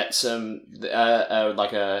want to get some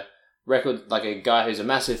like a record, like a guy who's a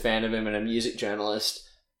massive fan of him and a music journalist,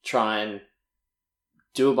 try and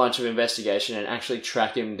do a bunch of investigation and actually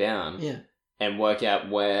track him down. Yeah. And work out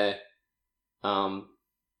where, find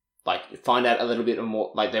out a little bit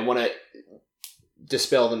more. Like, they want to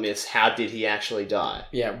dispel the myths. How did he actually die?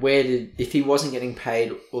 Yeah, if he wasn't getting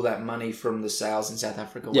paid all that money from the sales in South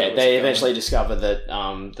Africa? Yeah, they eventually discover that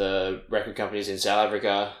the record companies in South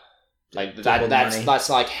Africa, like that's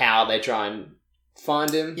like how they try and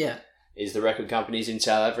find him. Yeah, is the record companies in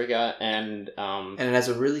South Africa, and it has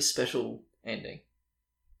a really special ending.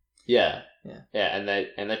 Yeah, and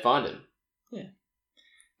they find him. Yeah,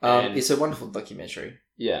 it's a wonderful documentary.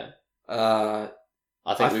 Yeah, I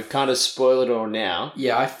think we've kind of spoiled it all now.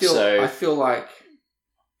 Yeah, I feel like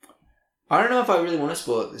I don't know if I really want to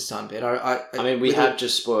spoil it this time, Ben. I mean, we have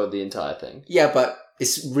just spoiled the entire thing. Yeah, but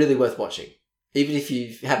it's really worth watching. Even if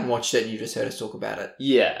you haven't watched it and you just heard us talk about it.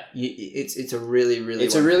 Yeah. It's a really, really...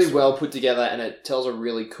 It's a really well put together, and it tells a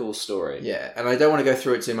really cool story. Yeah, and I don't want to go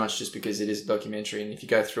through it too much just because it is a documentary, and if you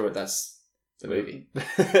go through it, that's the movie.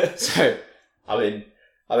 So, I mean,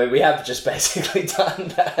 we have just basically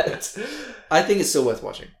done that. I think it's still worth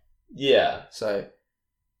watching. Yeah. So,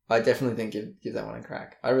 I definitely think give that one a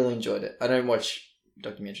crack. I really enjoyed it. I don't watch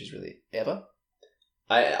documentaries really ever.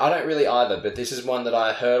 I don't really either, but this is one that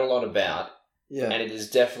I heard a lot about. Yeah. And it is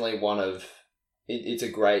definitely one of... It's a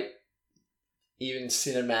great, even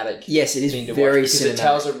cinematic... Yes, it is thing to very watch, because cinematic. it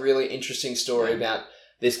tells a really interesting story about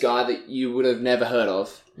this guy that you would have never heard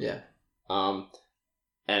of. Yeah. And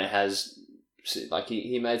it has... Like,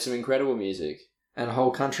 he made some incredible music. And a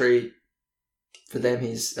whole country... For them,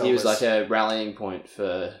 he was like a rallying point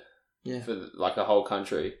for like a whole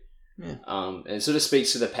country. Yeah. And it sort of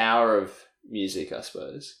speaks to the power of music, I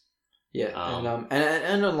suppose. Yeah,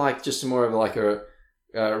 and on like just more of like a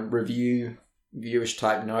reviewish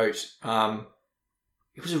type note,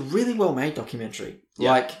 it was a really well made documentary.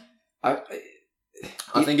 Yeah. Like, I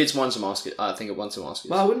think it won some Oscars. I think it won some Oscars.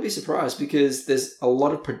 Well, I wouldn't be surprised because there's a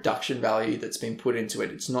lot of production value that's been put into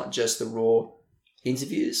it. It's not just the raw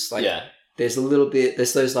interviews. Like, there's a little bit.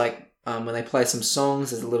 There's those like when they play some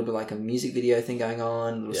songs. There's a little bit like a music video thing going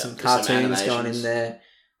on. There's some cartoons going in there.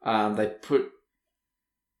 They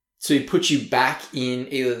put you back in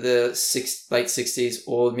either the late 60s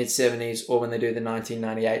or mid 70s, or when they do the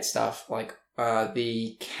 1998 stuff. Like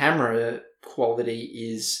the camera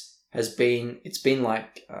quality has been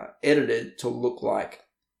edited to look like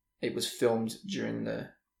it was filmed during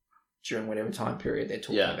whatever time period they're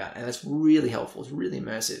talking about, and that's really helpful. It's really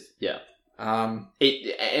immersive. Yeah.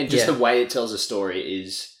 The way it tells a story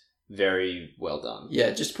is very well done.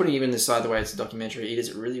 Yeah, just putting even aside the way it's a documentary, it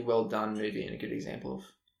is a really well done movie and a good example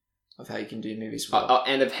of how you can do movies well.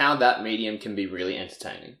 And of how that medium can be really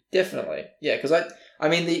entertaining. Definitely. Yeah, because I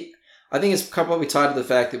think it's probably tied to the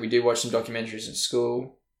fact that we do watch some documentaries in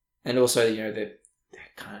school, and also, they're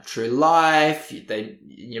kind of true life. In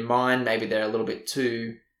your mind, maybe they're a little bit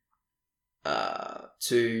too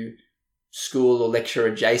school or lecture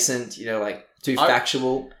adjacent, like too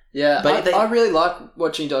factual. Yeah, But I really like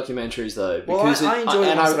watching documentaries though because I enjoy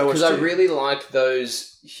the ones that I watch I too. really like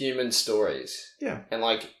those human stories. Yeah. And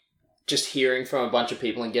like just hearing from a bunch of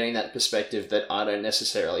people and getting that perspective that I don't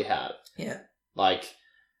necessarily have. Yeah. Like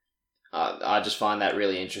I just find that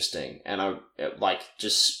really interesting, and I like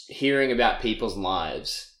just hearing about people's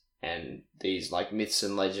lives and these like myths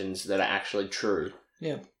and legends that are actually true.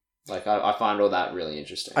 Yeah. Like I find all that really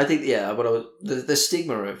interesting. I think the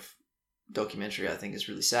stigma of documentary, I think, is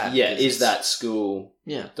really sad. Yeah, is that school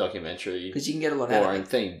Yeah. documentary Because you can get a lot out of boring it.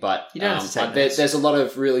 thing, but You don't have to take notes. there's a lot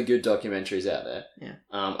of really good documentaries out there. Yeah.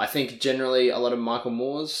 I think generally a lot of Michael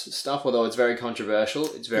Moore's stuff, although it's very controversial,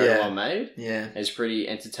 it's very well made. Yeah. It's pretty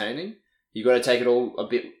entertaining. You got to take it all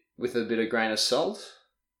with a bit of grain of salt.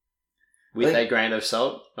 A grain of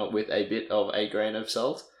salt, not with a bit of a grain of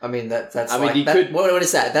salt. I mean that's I mean, like you could. what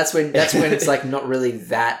is that? That's when it's like not really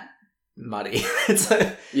that muddy. It's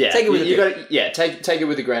like take it with take it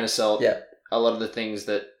with a grain of salt. Yeah. A lot of the things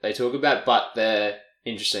that they talk about, but they're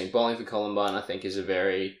interesting. Bowling for Columbine, I think, is a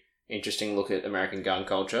very interesting look at American gun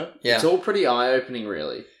culture. Yeah. It's all pretty eye-opening,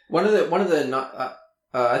 really. One of the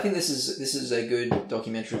I think this is a good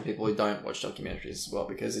documentary for people who don't watch documentaries as well,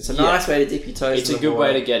 because it's a nice way to dip your toes. It's a good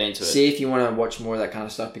way to get into it. See if you want to watch more of that kind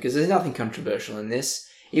of stuff, because there's nothing controversial in this.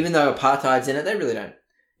 Even though apartheid's in it, they really don't.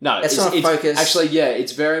 No, it's not focused. Actually, yeah,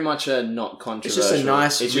 it's very much a not controversial. It's just a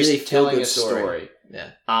nice, it's really just telling a story.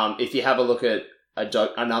 Yeah. If you have a look at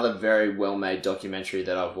another very well-made documentary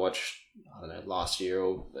that I've watched, I don't know, last year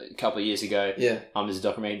or a couple of years ago. Yeah. There's a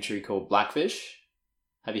documentary called Blackfish.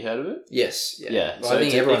 Have you heard of it? Yes. Yeah. Well, so I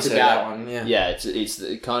think everyone's heard that one. Yeah. Yeah, it's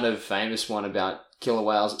the kind of famous one about killer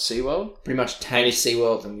whales at SeaWorld. Pretty much tame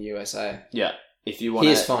SeaWorld in the USA. Yeah. If you want,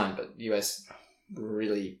 here's fine, but US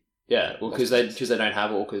really. Yeah, well, because they don't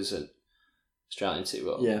have orcas at Australian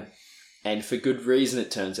SeaWorld. Yeah. And for good reason,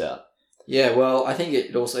 it turns out. Yeah, well, I think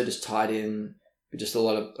it also just tied in with just a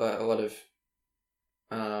lot of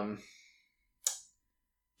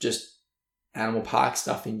just animal park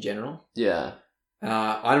stuff in general. Yeah.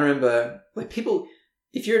 I remember, like, people,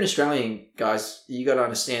 if you're an Australian, guys, you got to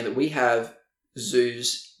understand that we have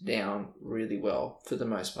zoos down really well for the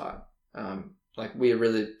most part. Like, we are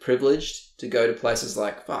really privileged to go to places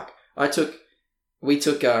like, we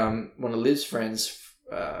took one of Liv's friends,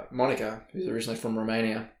 Monica, who's originally from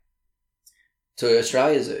Romania, to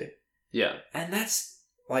Australia Zoo. Yeah. And that's,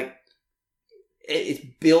 like, it's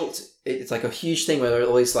built, it's like a huge thing where there are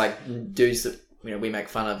all these, like, dudes that, you know, we make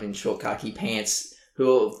fun of in short khaki pants who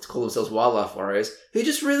all call themselves wildlife warriors, who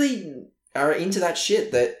just really are into that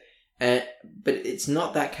shit. But it's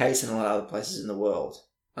not that case in a lot of other places in the world.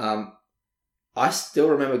 I still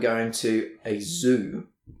remember going to a zoo,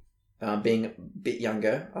 being a bit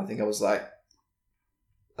younger. I think I was like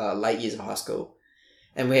late years of high school,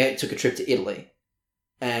 and we took a trip to Italy.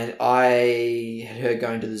 And I had heard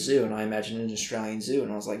going to the zoo, and I imagined an Australian zoo,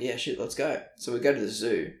 and I was like, yeah, shit, let's go. So we go to the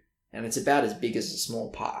zoo, and it's about as big as a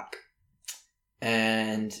small park.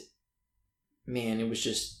 And, man, it was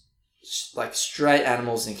just, like, straight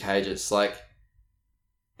animals in cages. Like,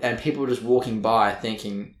 and people were just walking by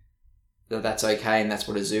thinking that that's okay and that's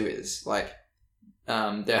what a zoo is. Like,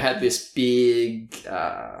 they had this big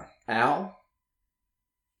owl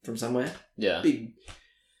from somewhere. Yeah. Big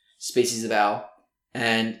species of owl.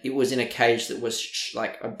 And it was in a cage that was,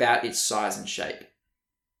 like, about its size and shape.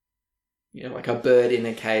 You know, like a bird in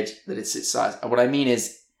a cage that it's its size. What I mean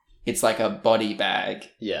is, it's like a body bag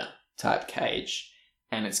type cage.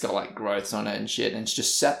 And it's got like growths on it and shit. And it's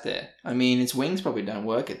just sat there. I mean, its wings probably don't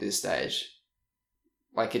work at this stage.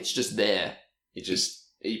 Like, it's just there. It just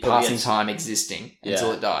passing time existing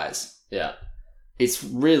until it dies. Yeah. It's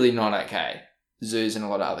really not okay. Zoos in a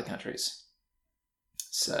lot of other countries.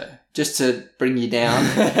 So, just to bring you down,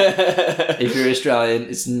 if you're Australian,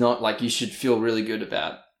 it's not like you should feel really good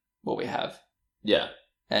about what we have. Yeah.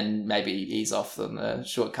 And maybe ease off on the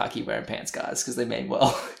short khaki wearing pants guys, because they mean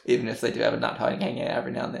well, even if they do have a nut hanging out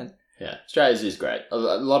every now and then. Yeah, Australia's is great. A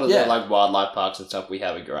lot of the like wildlife parks and stuff we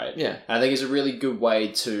have are great. Yeah. And I think it's a really good way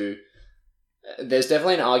to... There's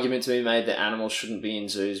definitely an argument to be made that animals shouldn't be in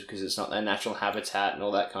zoos because it's not their natural habitat and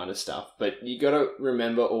all that kind of stuff. But you got to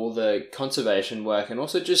remember all the conservation work, and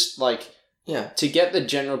also just like... Yeah. To get the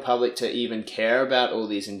general public to even care about all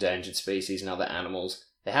these endangered species and other animals,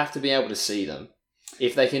 they have to be able to see them.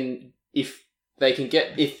 If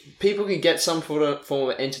people can get some form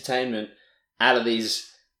of entertainment out of these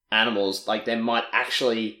animals, like they might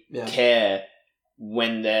actually care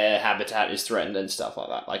when their habitat is threatened and stuff like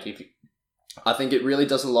that. Like I think it really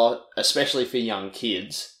does a lot, especially for young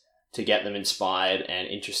kids, to get them inspired and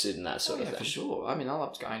interested in that sort of thing. For sure. I mean, I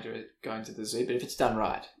love going to the zoo, but if it's done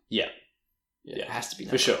right. Yeah. Yeah, it has to be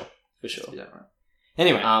done for sure. right. For sure. Right.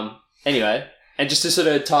 Anyway, and just to sort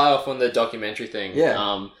of tie off on the documentary thing,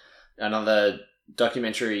 another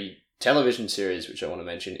documentary television series which I want to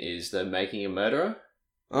mention is The Making a Murderer.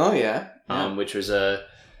 Oh yeah. Which was a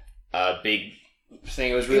big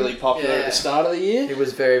thing. It was really popular at the start of the year. It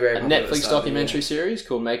was very, very popular. A Netflix documentary series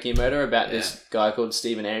called Making a Murderer about this guy called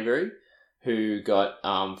Stephen Avery who got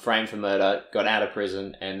framed for murder, got out of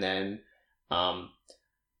prison, and then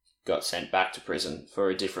got sent back to prison for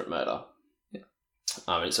a different murder.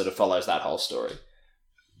 It sort of follows that whole story.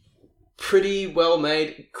 Pretty well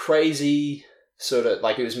made, crazy sort of,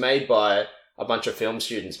 like, it was made by a bunch of film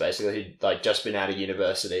students basically who'd like just been out of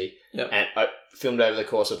university and filmed over the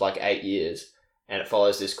course of like 8 years, and it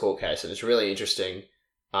follows this court case, and it's really interesting.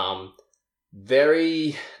 There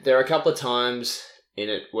are a couple of times in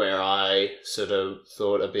it where I sort of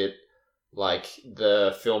thought a bit like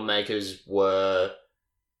the filmmakers were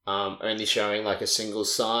only showing like a single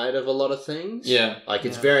side of a lot of things. Yeah. Like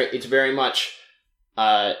it's very much,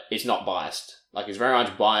 it's not biased. Like it's very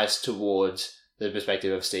much biased towards the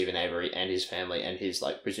perspective of Stephen Avery and his family and his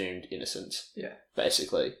like presumed innocence. Yeah.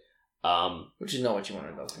 Basically. Which is not what you want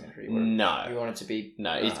in a documentary. You want it to be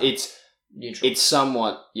it's neutral. It's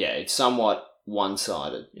somewhat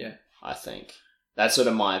one-sided. Yeah. I think. That's sort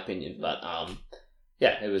of my opinion. But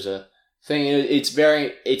it was a thing.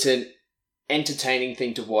 It's an entertaining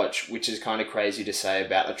thing to watch, which is kind of crazy to say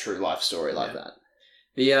about a true life story like that.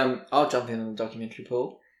 I'll jump in on the documentary,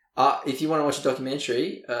 Paul. If you want to watch a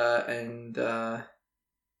documentary and you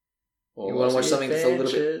want to watch something that's a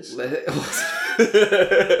little bit...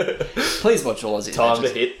 Please watch All Aussie Time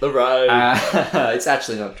Adventures. to hit the road. It's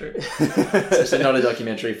actually not true. It's actually not a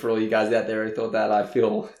documentary for all you guys out there who thought that. I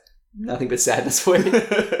feel nothing but sadness for you.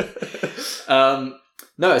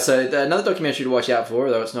 No, so another documentary to watch out for,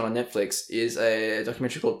 though it's not on Netflix, is a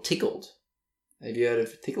documentary called Tickled. Have you heard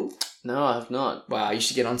of Tickled? No, I have not. Wow, you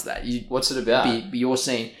should get onto that. What's it about? Be your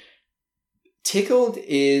scene. Tickled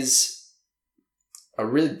is a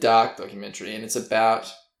really dark documentary, and it's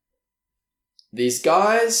about these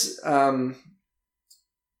guys.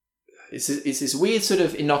 It's this weird sort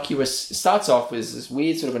of innocuous. It starts off with this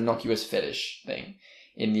weird sort of innocuous fetish thing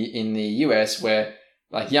in the US where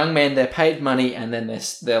like young men, they're paid money and then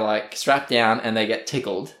they're like strapped down and they get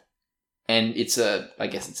tickled, and it's a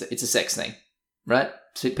sex thing, right?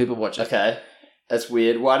 So people watch it. Okay. That's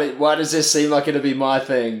weird. Why does this seem like it'll be my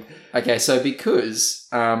thing? Okay, so because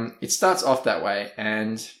it starts off that way,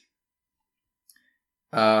 and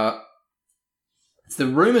the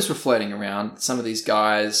rumors were floating around. Some of these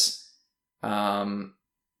guys, when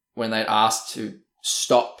they asked to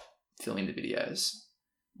stop filming the videos,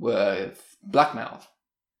 were blackmailed,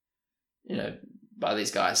 by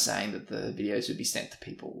these guys saying that the videos would be sent to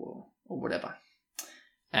people or whatever.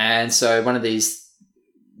 And so one of these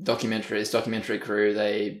documentary crew,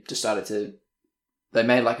 they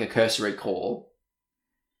made like a cursory call.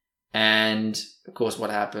 And of course what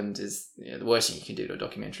happened is the worst thing you can do to a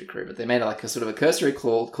documentary crew, but they made like a sort of a cursory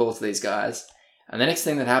call to these guys. And the next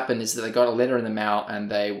thing that happened is that they got a letter in the mail and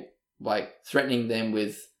they like threatening them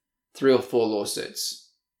with 3 or 4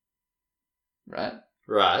 lawsuits. Right.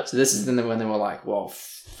 So this is then when they were like, well,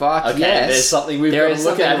 fuck okay, yes. There's something we've got to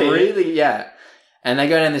look at here. Really, yeah. And they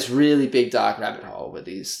go down this really big dark rabbit hole with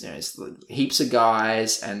these, heaps of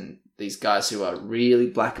guys and these guys who are really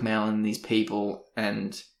blackmailing these people,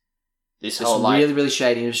 and this whole really, really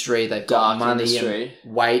shady industry. They've got money and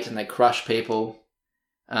weight, and they crush people.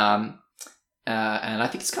 And I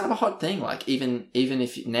think it's kind of a hot thing. Like even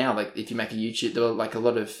if now, like if you make a YouTube, there were like a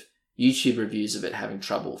lot of YouTube reviews of it having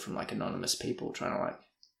trouble from like anonymous people trying to like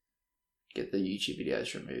get the YouTube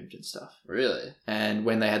videos removed and stuff. Really? And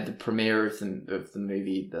when they had the premiere of the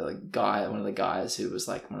movie, one of the guys who was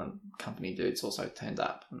like one of the company dudes also turned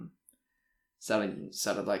up and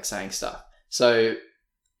started like saying stuff. So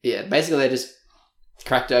yeah, basically they just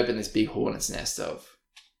cracked open this big hornet's nest of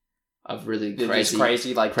really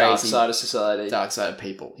crazy dark side of society, dark side of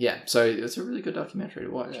people. Yeah, so it's a really good documentary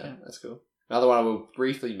to watch. Yeah, that's cool. Another one I will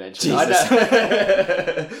briefly mention. Jesus.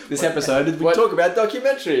 This episode, we talk about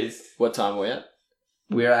documentaries. What time are we at?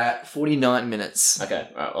 We're at 49 minutes. Okay,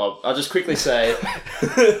 right, I'll just quickly say.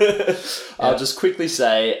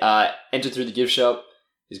 Enter Through the Gift Shop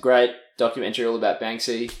is great. Documentary all about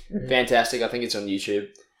Banksy. Mm-hmm. Fantastic. I think it's on YouTube.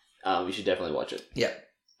 You should definitely watch it. Yeah.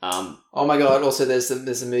 Oh my god! Also, there's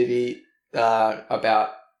a movie about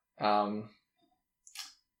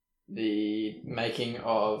the making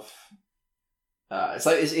of. It's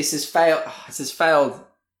this failed,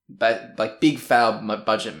 but like big failed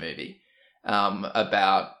budget movie,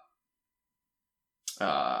 about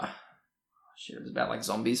shit, it was about like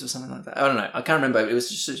zombies or something like that. I don't know. I can't remember. It was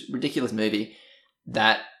just a ridiculous movie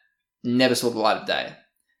that never saw the light of day.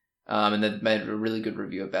 And they've made a really good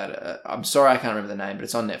review about it. I'm sorry I can't remember the name, but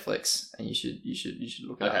it's on Netflix, and you should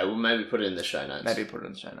look it up. Okay, well maybe put it in the show notes. Maybe put it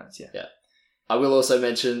in the show notes. Yeah. I will also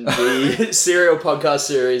mention the Serial podcast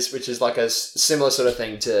series, which is like a similar sort of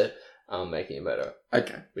thing to Making a Murderer.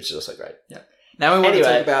 Okay, which is also great. Yeah. Now we want to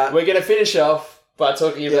talk about. We're going to finish off by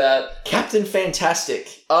talking about Captain Fantastic.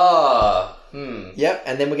 Yep,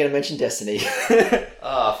 and then we're going to mention Destiny.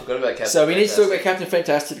 I forgot about Captain. So we need to talk about Captain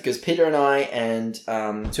Fantastic because Peter and I and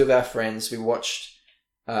two of our friends, we watched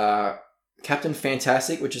Captain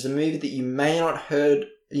Fantastic, which is a movie that you may not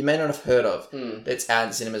have heard of. That's out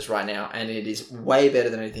in cinemas right now, and it is way better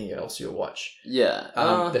than anything else you'll watch. Yeah,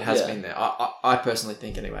 that has been there. I personally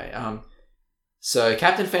think anyway. So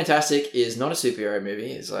Captain Fantastic is not a superhero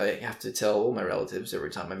movie, as I have to tell all my relatives every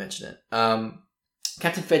time I mention it.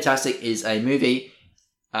 Captain Fantastic is a movie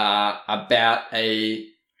about a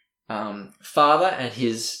father and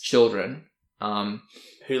his children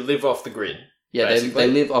who live off the grid. Yeah, they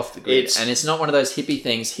live off the grid, and it's not one of those hippie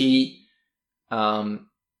things. He, in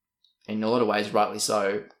a lot of ways, rightly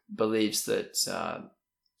so, believes that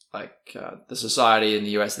the society in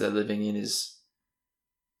the US that they're living in is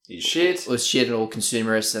shit. Well, it's shit and all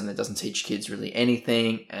consumerist, and it doesn't teach kids really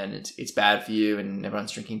anything, and it's bad for you, and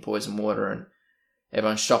everyone's drinking poison water, and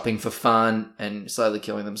everyone's shopping for fun, and slowly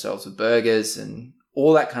killing themselves with burgers, and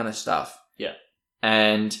all that kind of stuff. Yeah.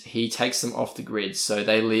 And he takes them off the grid, so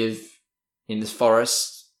they live in this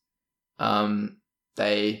forest.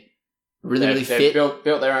 They really fit. Built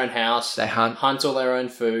their own house. They hunt all their own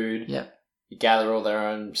food. Yeah. Gather all their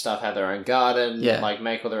own stuff, have their own garden, yeah.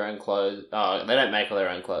 Make all their own clothes. Oh, they don't make all their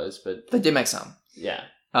own clothes, but they do make some. Yeah.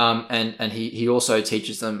 And he also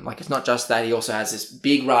teaches them, it's not just that, he also has this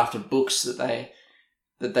big raft of books that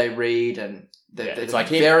they read, and it's like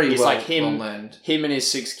him, well learned. Him and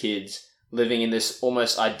his 6 kids living in this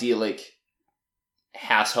almost idyllic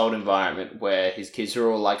household environment where his kids are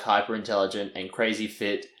all hyper intelligent and crazy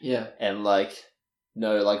fit. Yeah. And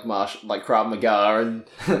Krav Maga, and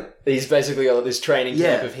he's basically got this training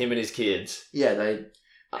camp of him and his kids. Yeah, they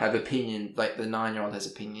have opinion. The 9-year-old has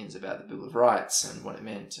opinions about the Bill of Rights and what it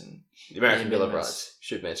meant, and the American Bill of Rights.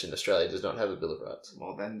 Should mention Australia does not have a Bill of Rights.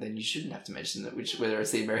 Well, then you shouldn't have to mention that, whether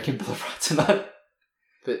it's the American Bill of Rights or not.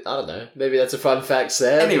 But I don't know. Maybe that's a fun fact,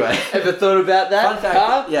 Sam. Anyway, ever thought about that? Fun fact.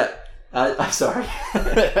 Huh? Yeah. I'm sorry.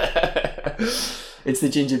 It's the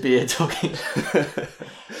ginger beer talking.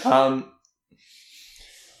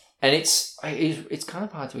 And it's kind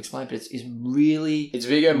of hard to explain, but it's really... It's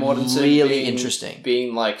Viggo Mortensen really interesting.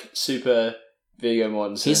 Being super Viggo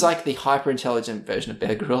Mortensen. He's like the hyper-intelligent version of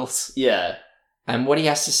Bear Grylls. Yeah. And what he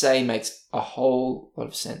has to say makes a whole lot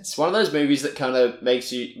of sense. It's one of those movies that kind of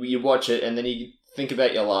makes you watch it and then you think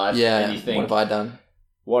about your life. Yeah, and you think, what have I done?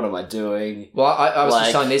 What am I doing? Well, I was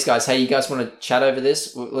just telling these guys, hey, you guys want to chat over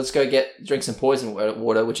this? Let's go drink some poison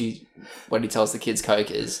water, what he tells the kids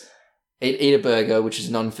Coke is. Eat a burger, which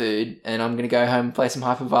is non-food, and I'm going to go home and play some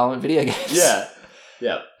hyper-violent video games. Yeah.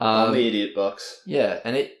 Yeah. On the idiot box. Yeah,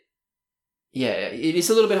 and it is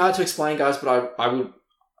a little bit hard to explain, guys, but I would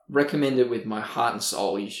recommend it with my heart and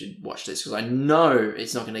soul. You should watch this, because I know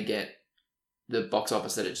it's not going to get the box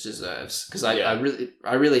office that it deserves, because I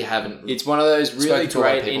really haven't. It's one of those really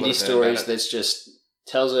great indie stories that's just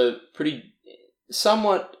tells a pretty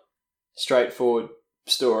somewhat straightforward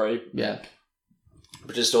story. Yeah.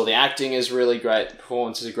 But just all the acting is really great, the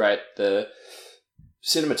performances are great, the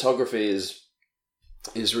cinematography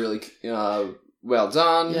is really well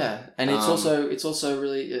done. Yeah, and it's also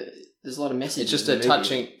really there's a lot of message. It's just a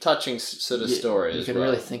touching sort of story. You can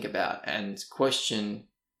really think about and question.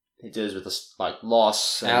 It deals with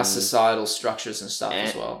loss, our societal structures and stuff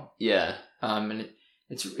as well. Yeah, and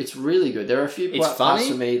it's really good. There are a few parts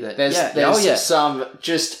for me that there's some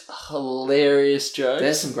just hilarious jokes.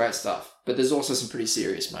 There's some great stuff. But there's also some pretty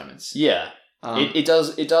serious moments. Yeah. It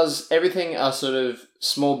does everything a sort of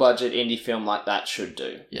small budget indie film like that should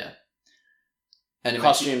do. Yeah. And the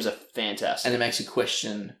costumes are fantastic. And it makes you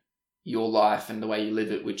question your life and the way you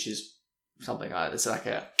live it, which is something it's like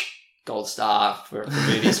a gold star for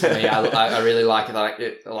movies for me. I really like it. I like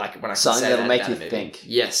it when I can something say that'll make you think.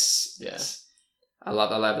 Yes. Yes. I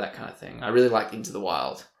love that kind of thing. I really like Into the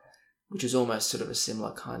Wild, which is almost sort of a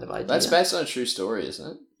similar kind of idea. That's based on a true story, isn't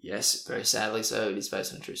it? Yes, very sadly so. It is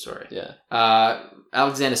based on a true story. Yeah.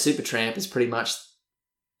 Alexander Supertramp is pretty much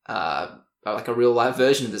like a real life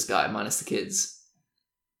version of this guy, minus the kids.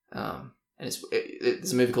 And there's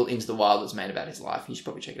a movie called Into the Wild that's made about his life. You should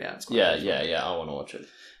probably check it out. It's quite yeah. I want to watch it.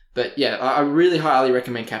 But yeah, I really highly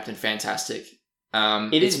recommend Captain Fantastic.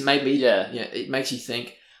 It makes you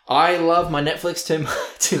think. I love my Netflix too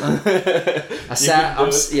much.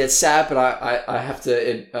 It's sad, but I have to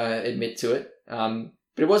admit to it.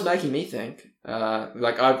 But it was making me think.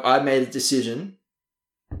 I made a decision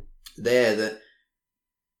there that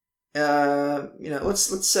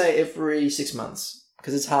let's say every 6 months,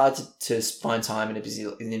 because it's hard to find time in a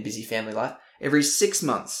busy family life. Every 6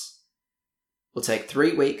 months, we'll take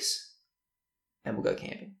 3 weeks, and we'll go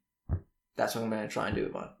camping. That's what I'm going to try and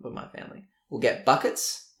do with my family. We'll get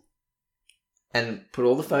buckets and put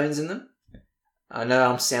all the phones in them. I know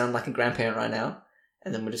I'm sounding like a grandparent right now,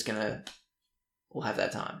 and then we'll have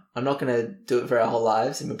that time. I'm not going to do it for our whole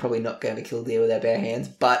lives, and we're probably not going to kill deer with our bare hands,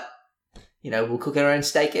 but, we'll cook our own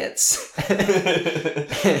steakettes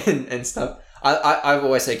and stuff. I've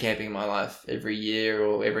always said camping in my life every year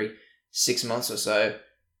or every 6 months or so.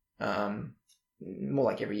 More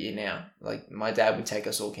like every year now. Like, my dad would take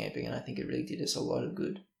us all camping, and I think it really did us a lot of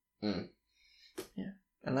good. Mm. Yeah.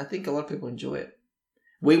 And I think a lot of people enjoy it.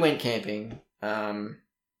 We went camping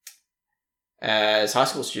as high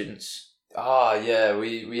school students. Oh, yeah.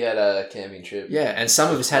 We had a camping trip. Yeah, and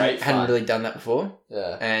some of us hadn't really done that before.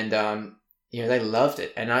 Yeah. And, they loved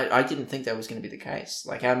it. And I didn't think that was going to be the case.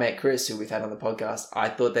 Like, our mate Chris, who we've had on the podcast, I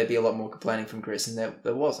thought there'd be a lot more complaining from Chris, and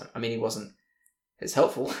there wasn't. I mean, he wasn't as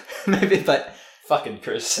helpful, maybe, but... Fucking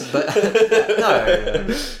Chris. But, no.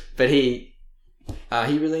 But he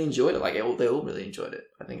really enjoyed it. Like, they all really enjoyed it.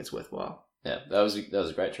 I think it's worthwhile. Yeah, that was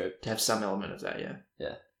a great trip. To have some element of that, yeah.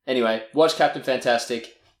 Yeah. Anyway, watch Captain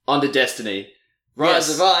Fantastic. On to Destiny. Rise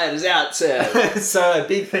of Iron is out, Sam. So a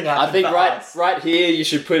big thing I think right here you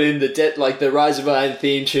should put in the Rise of Iron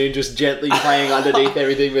theme tune just gently playing underneath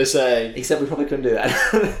everything we're saying. Except we probably couldn't do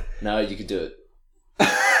that. No, you could do it.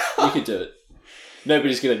 You could do it.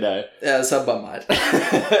 Nobody's going to know. Yeah, some bum might.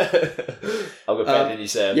 I've got faith in you,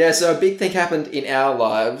 Sam. Yeah, so a big thing happened in our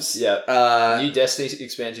lives. Yeah. New Destiny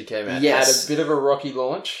expansion came out. Yes. Had a bit of a rocky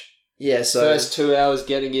launch. Yeah, so... First 2 hours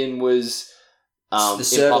getting in was the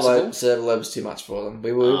server load was too much for them.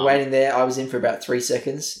 We were waiting there. I was in for about 3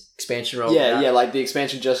 seconds. Expansion rolled out. Yeah, like the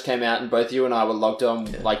expansion just came out and both you and I were logged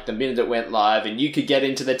on like the minute it went live, and you could get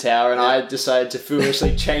into the tower, and I decided to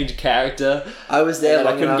foolishly change character. I was there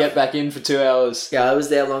I couldn't get back in for 2 hours. Yeah, I was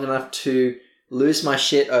there long enough to lose my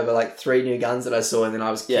shit over like 3 new guns that I saw, and then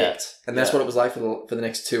I was kicked. And that's what it was like for the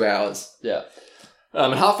next 2 hours. Yeah.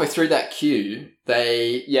 And halfway through that queue,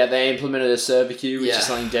 they implemented a server queue, which is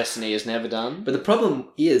something Destiny has never done. But the problem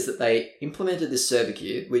is that they implemented this server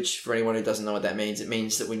queue, which for anyone who doesn't know what that means, it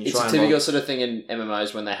means that when you try and it's a typical sort of thing in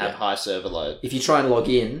MMOs when they have high server load. If you try and log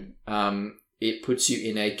in, it puts you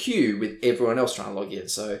in a queue with everyone else trying to log in.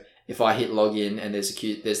 So if I hit log in and there's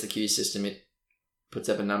the queue system, it puts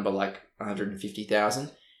up a number like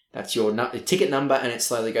 150,000. That's your ticket number, and it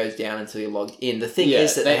slowly goes down until you're logged in. The thing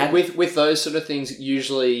is that with those sort of things,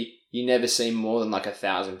 usually you never see more than like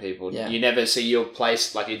 1,000 people. Yeah. You never see your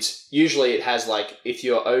place. Like it has like, if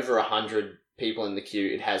you're over 100 people in the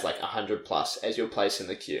queue, it has like 100 plus as your place in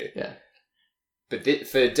the queue. Yeah. But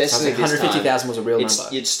for Destiny, 150,000 was a real number.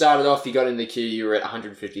 You'd started off, you got in the queue, you were at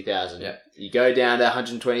 150,000. Yeah. You go down to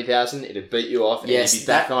 120,000, it'd beat you off, and you'd be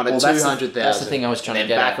back on at 200,000. That's the thing I was trying to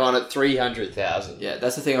get at. And then back on at 300,000. Yeah,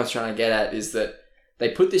 that's the thing I was trying to get at, is that they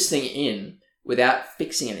put this thing in without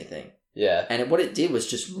fixing anything. Yeah. And what it did was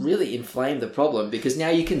just really inflame the problem, because now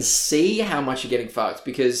you can see how much you're getting fucked,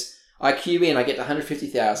 because I queue in, I get to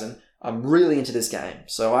 150,000, I'm really into this game.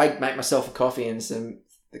 So I make myself a coffee and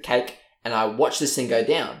the cake, and I watch this thing go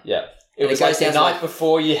down. Yeah. It was like the night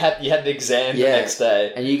before you had the exam the next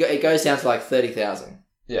day. And it goes down to like 30,000.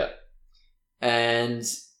 Yeah. And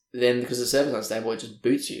then because the server's unstable, it just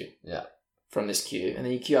boots you from this queue. And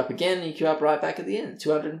then you queue up again, and you queue up right back at the end.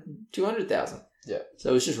 200,000. Yeah.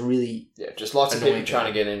 So it was just really... Yeah, just lots of people trying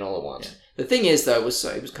to get in all at once. Yeah. The thing is, though, it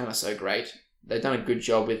was kind of so great. They've done a good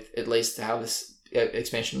job with at least how this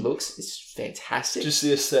expansion looks. It's fantastic. Just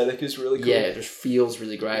the aesthetic is really cool. Yeah, it just feels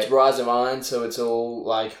really great. It's Rise of Iron, so it's all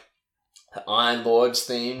like Iron Lords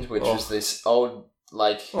themed, which was this old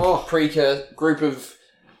precursor group of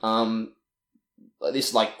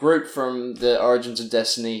this like group from the origins of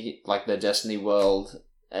Destiny, like the Destiny world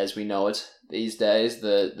as we know it these days,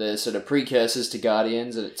 the sort of precursors to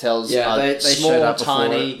Guardians, and it tells a small,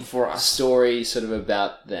 tiny story sort of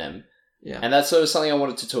about them. Yeah. And that's sort of something I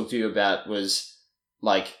wanted to talk to you about, was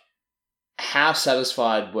like, how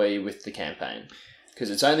satisfied were you with the campaign? Because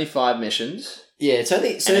it's only 5 missions. Yeah, it's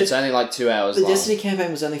only like 2 hours long. The Destiny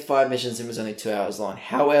campaign was only 5 missions and was only 2 hours long.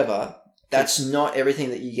 However, that's not everything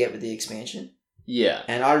that you get with the expansion. Yeah.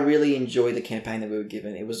 And I really enjoyed the campaign that we were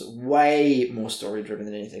given. It was way more story-driven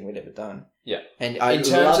than anything we'd ever done. Yeah. And I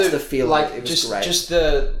loved the feel like it was great. Just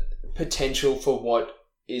the potential for what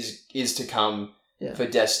is to come for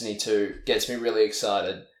Destiny 2 gets me really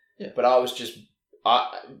excited. Yeah. But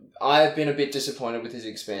I've been a bit disappointed with his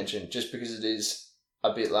expansion just because it is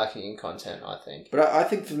a bit lacking in content, I think. But I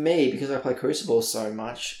think for me, because I play Crucible so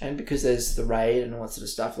much, and because there's the raid and all that sort of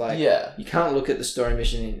stuff, like, you can't look at the story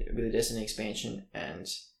mission with the Destiny expansion and,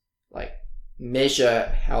 like,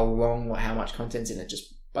 measure how long or how much content's in it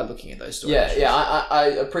just by looking at those story missions. Yeah, I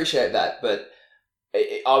appreciate that, but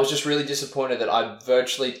I was just really disappointed that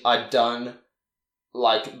I'd done,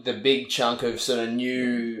 like, the big chunk of sort of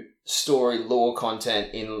new story lore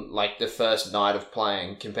content in, like, the first night of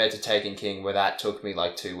playing compared to Taken King, where that took me,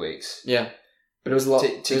 like, 2 weeks. Yeah. But it was a lot...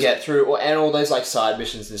 To get through, and all those, like, side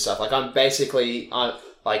missions and stuff. Like, I'm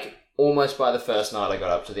like, almost by the first night I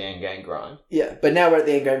got up to the endgame grind. Yeah, but now we're at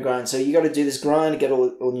the endgame grind, so you got to do this grind to get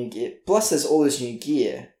all new gear. Plus, there's all this new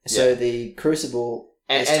gear. So the Crucible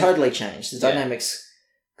has totally changed. The dynamics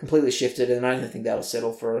completely shifted, and I don't think that'll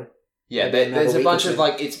settle for... Yeah, there's a bunch of,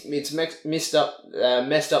 like, it's messed up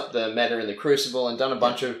the meta in the Crucible and done a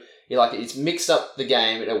bunch of, it's mixed up the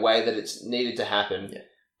game in a way that it's needed to happen. Yeah.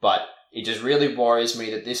 But it just really worries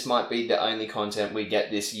me that this might be the only content we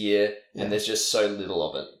get this year, and there's just so little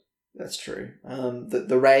of it. That's true.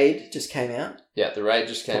 The raid just came out. Yeah, the raid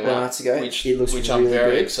just came out. Nights ago. Which really I'm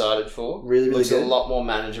very good. excited for. Really looks good. A lot more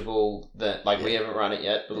manageable than, we haven't run it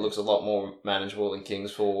yet, but it looks a lot more manageable than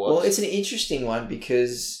King's Fall was. Well, it's an interesting one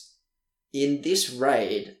because in this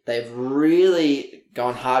raid, they've really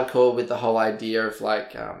gone hardcore with the whole idea of,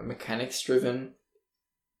 like, mechanics-driven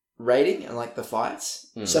raiding and, like, the fights.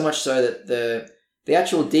 So much so that the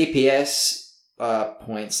actual DPS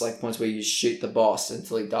points, like points where you shoot the boss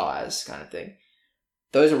until he dies kind of thing,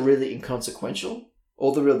 those are really inconsequential.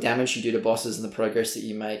 All the real damage you do to bosses and the progress that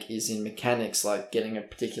you make is in mechanics, like getting a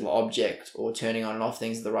particular object or turning on and off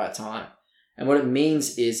things at the right time. And what it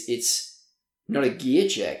means is it's not a gear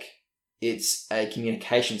check, it's a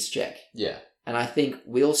communications check. Yeah. And I think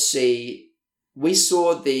we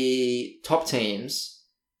saw the top teams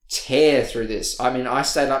tear through this. I mean, I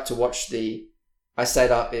stayed up to watch it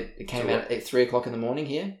came out at 3 o'clock in the morning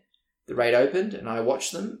here. The raid opened and I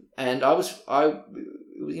watched them, and it was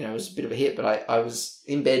a bit of a hit, but I was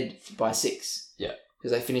in bed by 6. Yeah.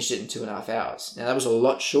 Because they finished it in 2.5 hours. Now that was a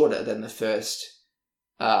lot shorter than the first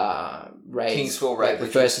raid. King's Fall raid. The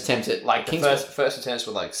first attempt at, like, the first attempts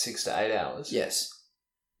were like 6 to 8 hours. Yes.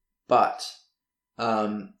 But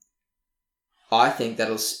I think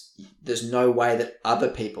there's no way that other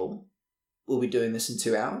people will be doing this in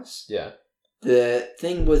 2 hours. Yeah. The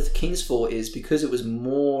thing with King's Fall is because it was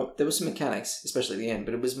more... There was some mechanics, especially at the end,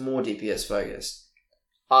 but it was more DPS focused.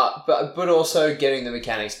 But also getting the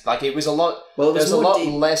mechanics... Like, it was a lot... Well, there's a lot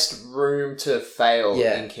less room to fail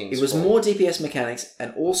in King's Fall. It was more DPS mechanics,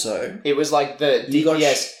 and also... It was like the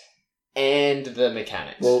DPS and the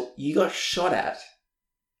mechanics. Well, you got shot at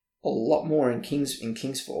a lot more in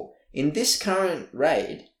King's Fall. In this current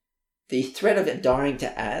raid, the threat of it dying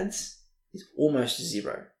to ads is almost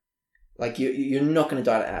 0. Like, you're not going to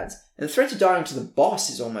die to ads. And the threat to dying to the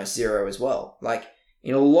boss is almost 0 as well. Like,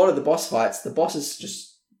 in a lot of the boss fights, the boss is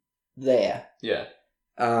just there. Yeah.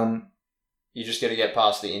 You just got to get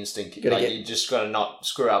past the instinct. You just got to not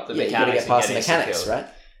screw up the mechanics. You got to get past the mechanics, right?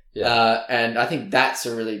 Yeah. And I think that's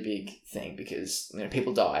a really big thing because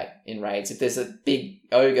people die in raids. If there's a big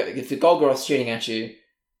ogre, if the Golgoroth's shooting at you,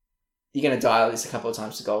 you're going to die at least a couple of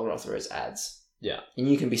times to Golgoroth or its ads. Yeah. And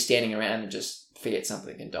you can be standing around and just forget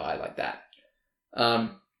something and die like that. But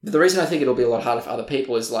the reason I think it'll be a lot harder for other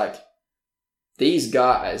people is, like, these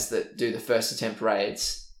guys that do the first attempt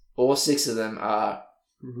raids, all 6 of them are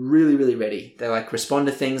really, really ready. They, like, respond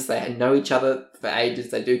to things. They know each other for ages.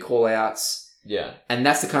 They do call outs. Yeah. And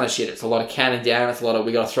that's the kind of shit. It's a lot of cannon down. It's a lot of,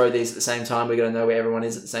 we got to throw these at the same time. We got to know where everyone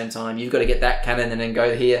is at the same time. You've got to get that cannon and then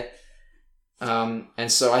go here.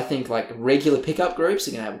 And so I think, like, regular pickup groups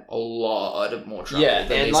are going to have a lot of more trouble. Yeah,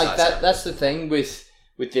 and, like, that's the thing with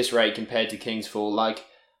this raid compared to King's Fall. Like,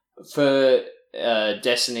 for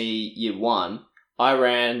Destiny Year 1, I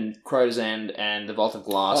ran Crota's End and the Vault of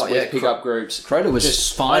Glass with pickup groups. Crota was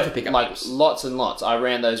just fine for pickup groups. Lots and lots. I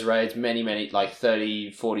ran those raids many, like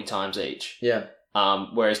 30, 40 times each. Yeah.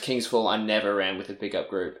 Whereas King's Fall, I never ran with a pickup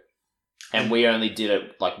group. And we only did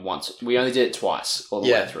it, like, once. We only did it twice all the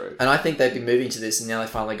way through. And I think they've been moving to this, and now they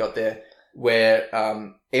finally got there, where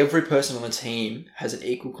every person on the team has an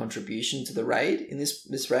equal contribution to the raid in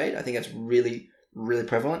this raid. I think that's really, really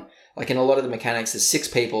prevalent. Like, in a lot of the mechanics, there's 6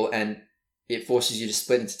 people, and it forces you to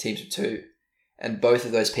split into teams of 2. And both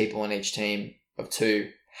of those people on each team of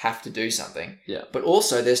two have to do something. Yeah. But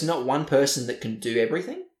also, there's not one person that can do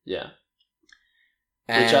everything. Yeah.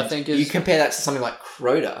 And which I think is... You compare that to something like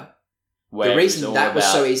Crota. The reason that was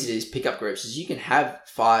so easy to just pick up groups is you can have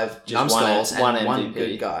 5 numbskulls and one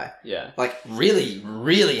good guy. Yeah. Like, really,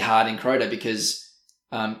 really hard in Crota because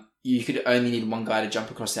you could only need one guy to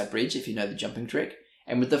jump across that bridge if you know the jumping trick.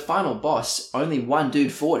 And with the final boss, only one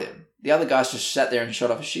dude fought him. The other guys just sat there and shot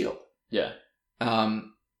off a shield. Yeah.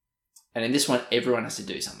 And in this one, everyone has to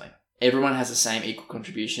do something. Everyone has the same equal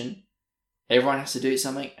contribution. Everyone has to do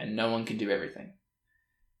something, and no one can do everything.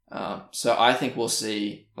 So I think we'll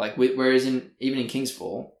see, like, whereas even in King's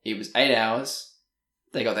Fall, it was 8 hours.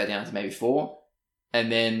 They got that down to maybe 4.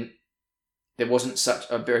 And then there wasn't such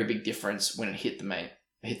a very big difference when it hit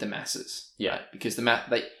the masses. Yeah. Right? Because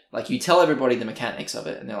you tell everybody the mechanics of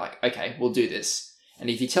it, and they're like, okay, we'll do this. And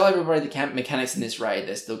if you tell everybody the mechanics in this raid,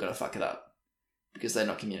 they're still going to fuck it up because they're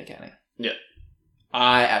not communicating. Yeah.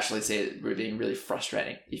 I actually see it being really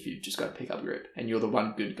frustrating if you've just got to pick up a group and you're the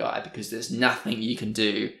one good guy because there's nothing you can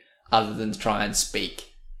do other than try and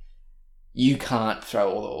speak. You can't throw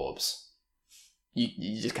all the orbs.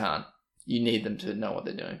 You just can't. You need them to know what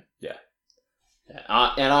they're doing. Yeah.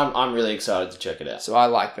 And I'm really excited to check it out. So I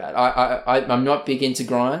like that. I'm not big into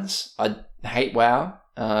grinds. I hate WoW.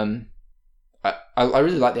 I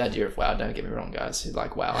really like the idea of WoW. Don't get me wrong, guys who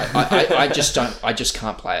like WoW. I just don't. I just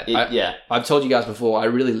can't play it. I've told you guys before. I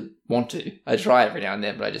really want to. I try every now and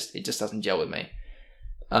then, but it just doesn't gel with me.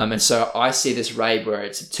 And so I see this raid where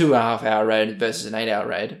it's a 2.5 hour raid versus an 8 hour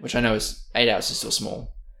raid, which I know is 8 hours is still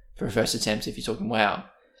small for a first attempt if you're talking WoW.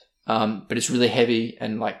 But it's really heavy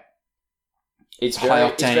and like it's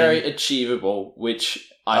very achievable,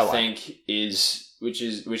 which I think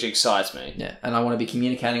which excites me. Yeah, and I want to be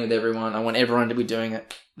communicating with everyone. I want everyone to be doing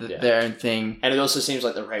their own thing. And it also seems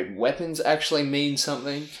like the raid weapons actually mean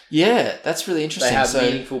something. Yeah, that's really interesting. They have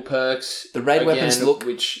meaningful perks. The raid weapons look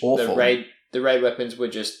awful. The raid weapons were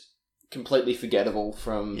just completely forgettable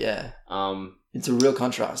from... Yeah. It's a real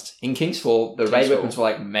contrast. In King's Fall, the raid weapons were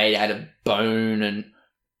like made out of bone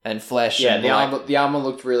and flesh. Yeah, the armor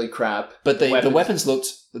looked really crap. But the weapons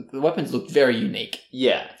looked very unique.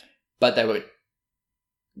 Yeah. But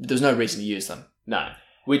there's no reason to use them. No.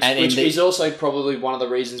 Which is also probably one of the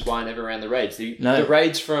reasons why I never ran the raids. The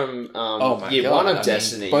raids from year 1 of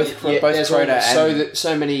Destiny. Both Crota and...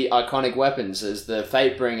 So many iconic weapons. There's the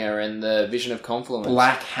Fatebringer and the Vision of Confluence.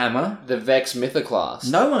 Black Hammer. The Vex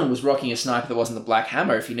Mythoclast. No one was rocking a sniper that wasn't the Black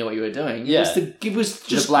Hammer if you knew what you were doing. Yeah. It was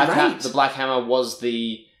just the Black Hammer was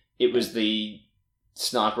the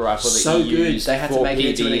sniper rifle that you used. They had to make it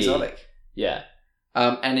into an exotic. Yeah.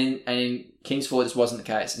 And in King's Fall, this wasn't the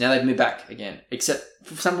case. Now they've moved back again. Except,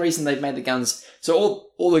 for some reason, they've made the guns... So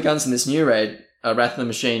all the guns in this new raid, Wrath of the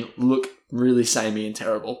Machine, look really samey and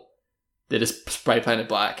terrible. They're just spray-painted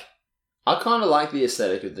black. I kind of like the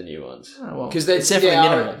aesthetic of the new ones. Oh, well. Because it's definitely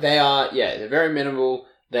minimal. They're very minimal.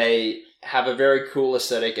 They have a very cool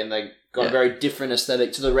aesthetic, and they got a very different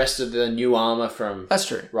aesthetic to the rest of the new armor from... That's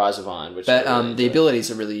true. Rise of Iron. But the abilities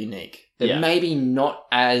are really unique. They're maybe not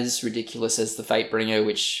as ridiculous as the Fatebringer,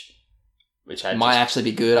 which might actually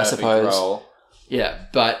be good, I suppose. Roll. Yeah,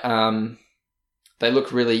 but they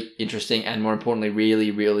look really interesting and, more importantly,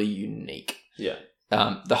 really, really unique. Yeah.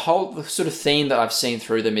 The sort of theme that I've seen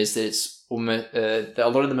through them is that it's almost, a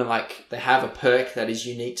lot of them are like they have a perk that is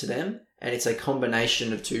unique to them, and it's a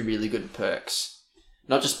combination of 2 really good perks.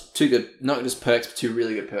 Not just perks, but 2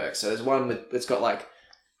 really good perks. So there's one that's got like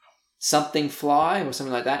something fly or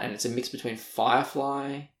something like that, and it's a mix between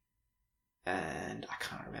Firefly and I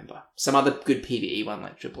can't remember some other good PvE one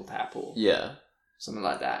like Triple Tap or something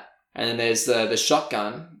like that. And then there's the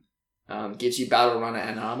shotgun, gives you battle runner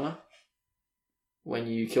and armor when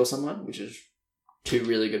you kill someone, which is 2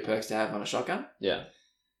 really good perks to have on a shotgun. Yeah,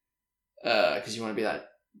 because you want to be that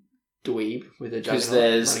dweeb with a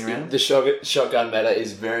juggernaut running around. The shotgun meta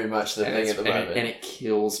is very much the thing at the moment, and it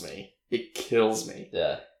kills me.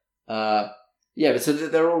 Yeah. But so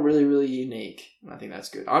they're all really, really unique. And I think that's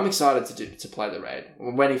good. I'm excited to play the raid.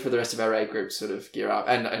 I'm waiting for the rest of our raid group to sort of gear up,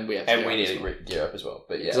 and we have to we need to gear up as well.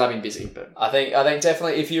 But yeah, because I've been busy. But I think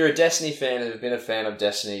definitely if you're a Destiny fan and have been a fan of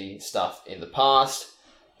Destiny stuff in the past,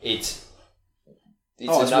 it's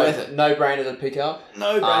worth it. No-brainer to pick up.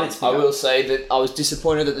 No-brainer. I will say that I was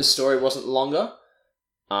disappointed that the story wasn't longer.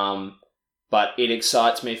 But it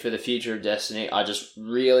excites me for the future of Destiny. I just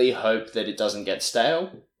really hope that it doesn't get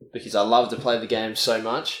stale, because I love to play the game so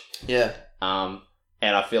much. Yeah. And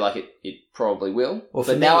I feel like it probably will. Well,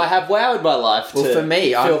 but now I have WoW in my life to for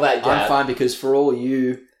me, fill that gap. I'm fine, because for all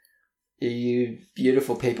you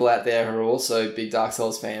beautiful people out there who are also big Dark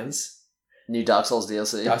Souls fans, New Dark Souls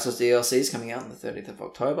DLC. Dark Souls DLC is coming out on the 30th of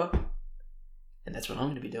October. And that's what I'm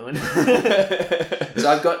going to be doing. So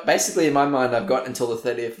I've got, basically in my mind, I've got until the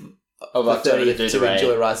 30th of October to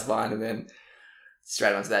enjoy Rise of Iron and then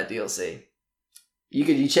straight onto that DLC.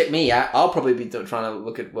 You check me out. I'll probably be trying to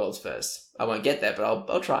look at Worlds first. I won't get there, but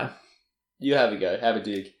I'll try. You have a go. Have a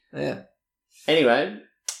dig. Yeah. Anyway.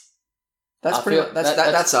 That's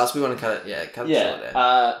us. We want to cut it. Yeah, cut it short there.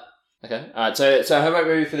 Okay. All right. So homework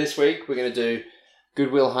movie for this week, we're going to do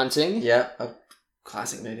Good Will Hunting. Yeah. A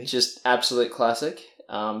classic movie. Just absolute classic.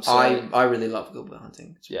 I really love Good Will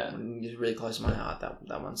Hunting. It's yeah. It's really close to my heart,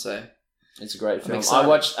 that one. So it's a great film. I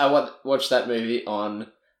watched that movie on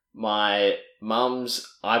my mum's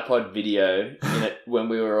iPod video when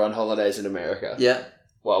we were on holidays in America. Yeah.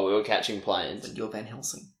 While we were catching planes. But you're Van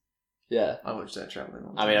Helsing. Yeah. I watched that traveling.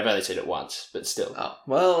 I mean, I've only seen it once, but still. Oh,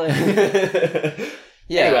 well.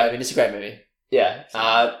 Yeah, anyway, I mean, it's a great movie. Yeah.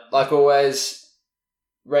 Like always,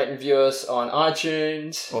 rate and view us on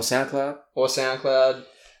iTunes. Or SoundCloud.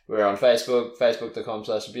 We're on Facebook,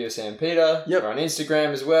 facebook.com/ReviewSamPeter. Yep. We're on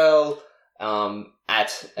Instagram as well.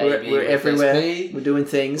 We're everywhere. We're doing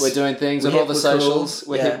things. On all the socials.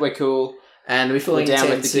 Cool. We're cool. And we're feeling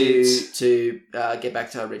intent to get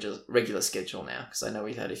back to our regular schedule now, because I know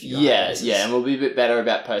we've had a few. Yeah, and we'll be a bit better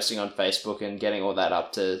about posting on Facebook and getting all that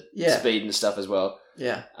up to speed and stuff as well.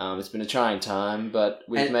 Yeah. It's been a trying time, but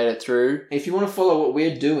we've made it through. If you want to follow what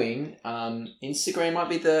we're doing, Instagram might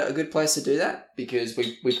be a good place to do that, because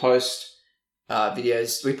we post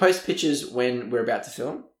videos. We post pictures when we're about to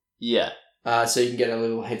film. Yeah. So you can get a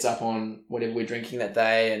little heads up on whatever we're drinking that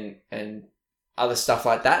day and other stuff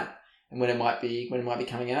like that, and when it might be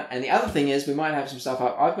coming out. And the other thing is, we might have some stuff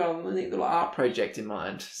up. I've got a little art project in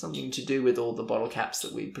mind, something to do with all the bottle caps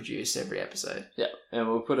that we produce every episode. Yeah, and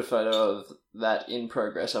we'll put a photo of that in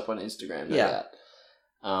progress up on Instagram.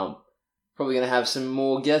 Probably going to have some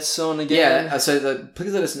more guests on again. Yeah, so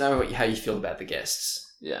please let us know how you feel about the guests.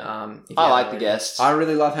 Yeah, I like the guests. I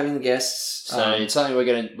really love having the guests. So it's something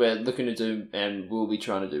we're looking to do, and we'll be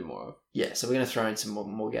trying to do more of. Yeah, so we're going to throw in some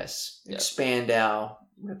more guests, expand our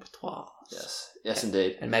repertoire. Yes,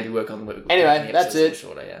 indeed, and maybe work on the. Anyway, that's it.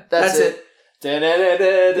 Shorter, yeah. That's it.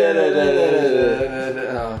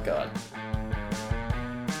 Oh God.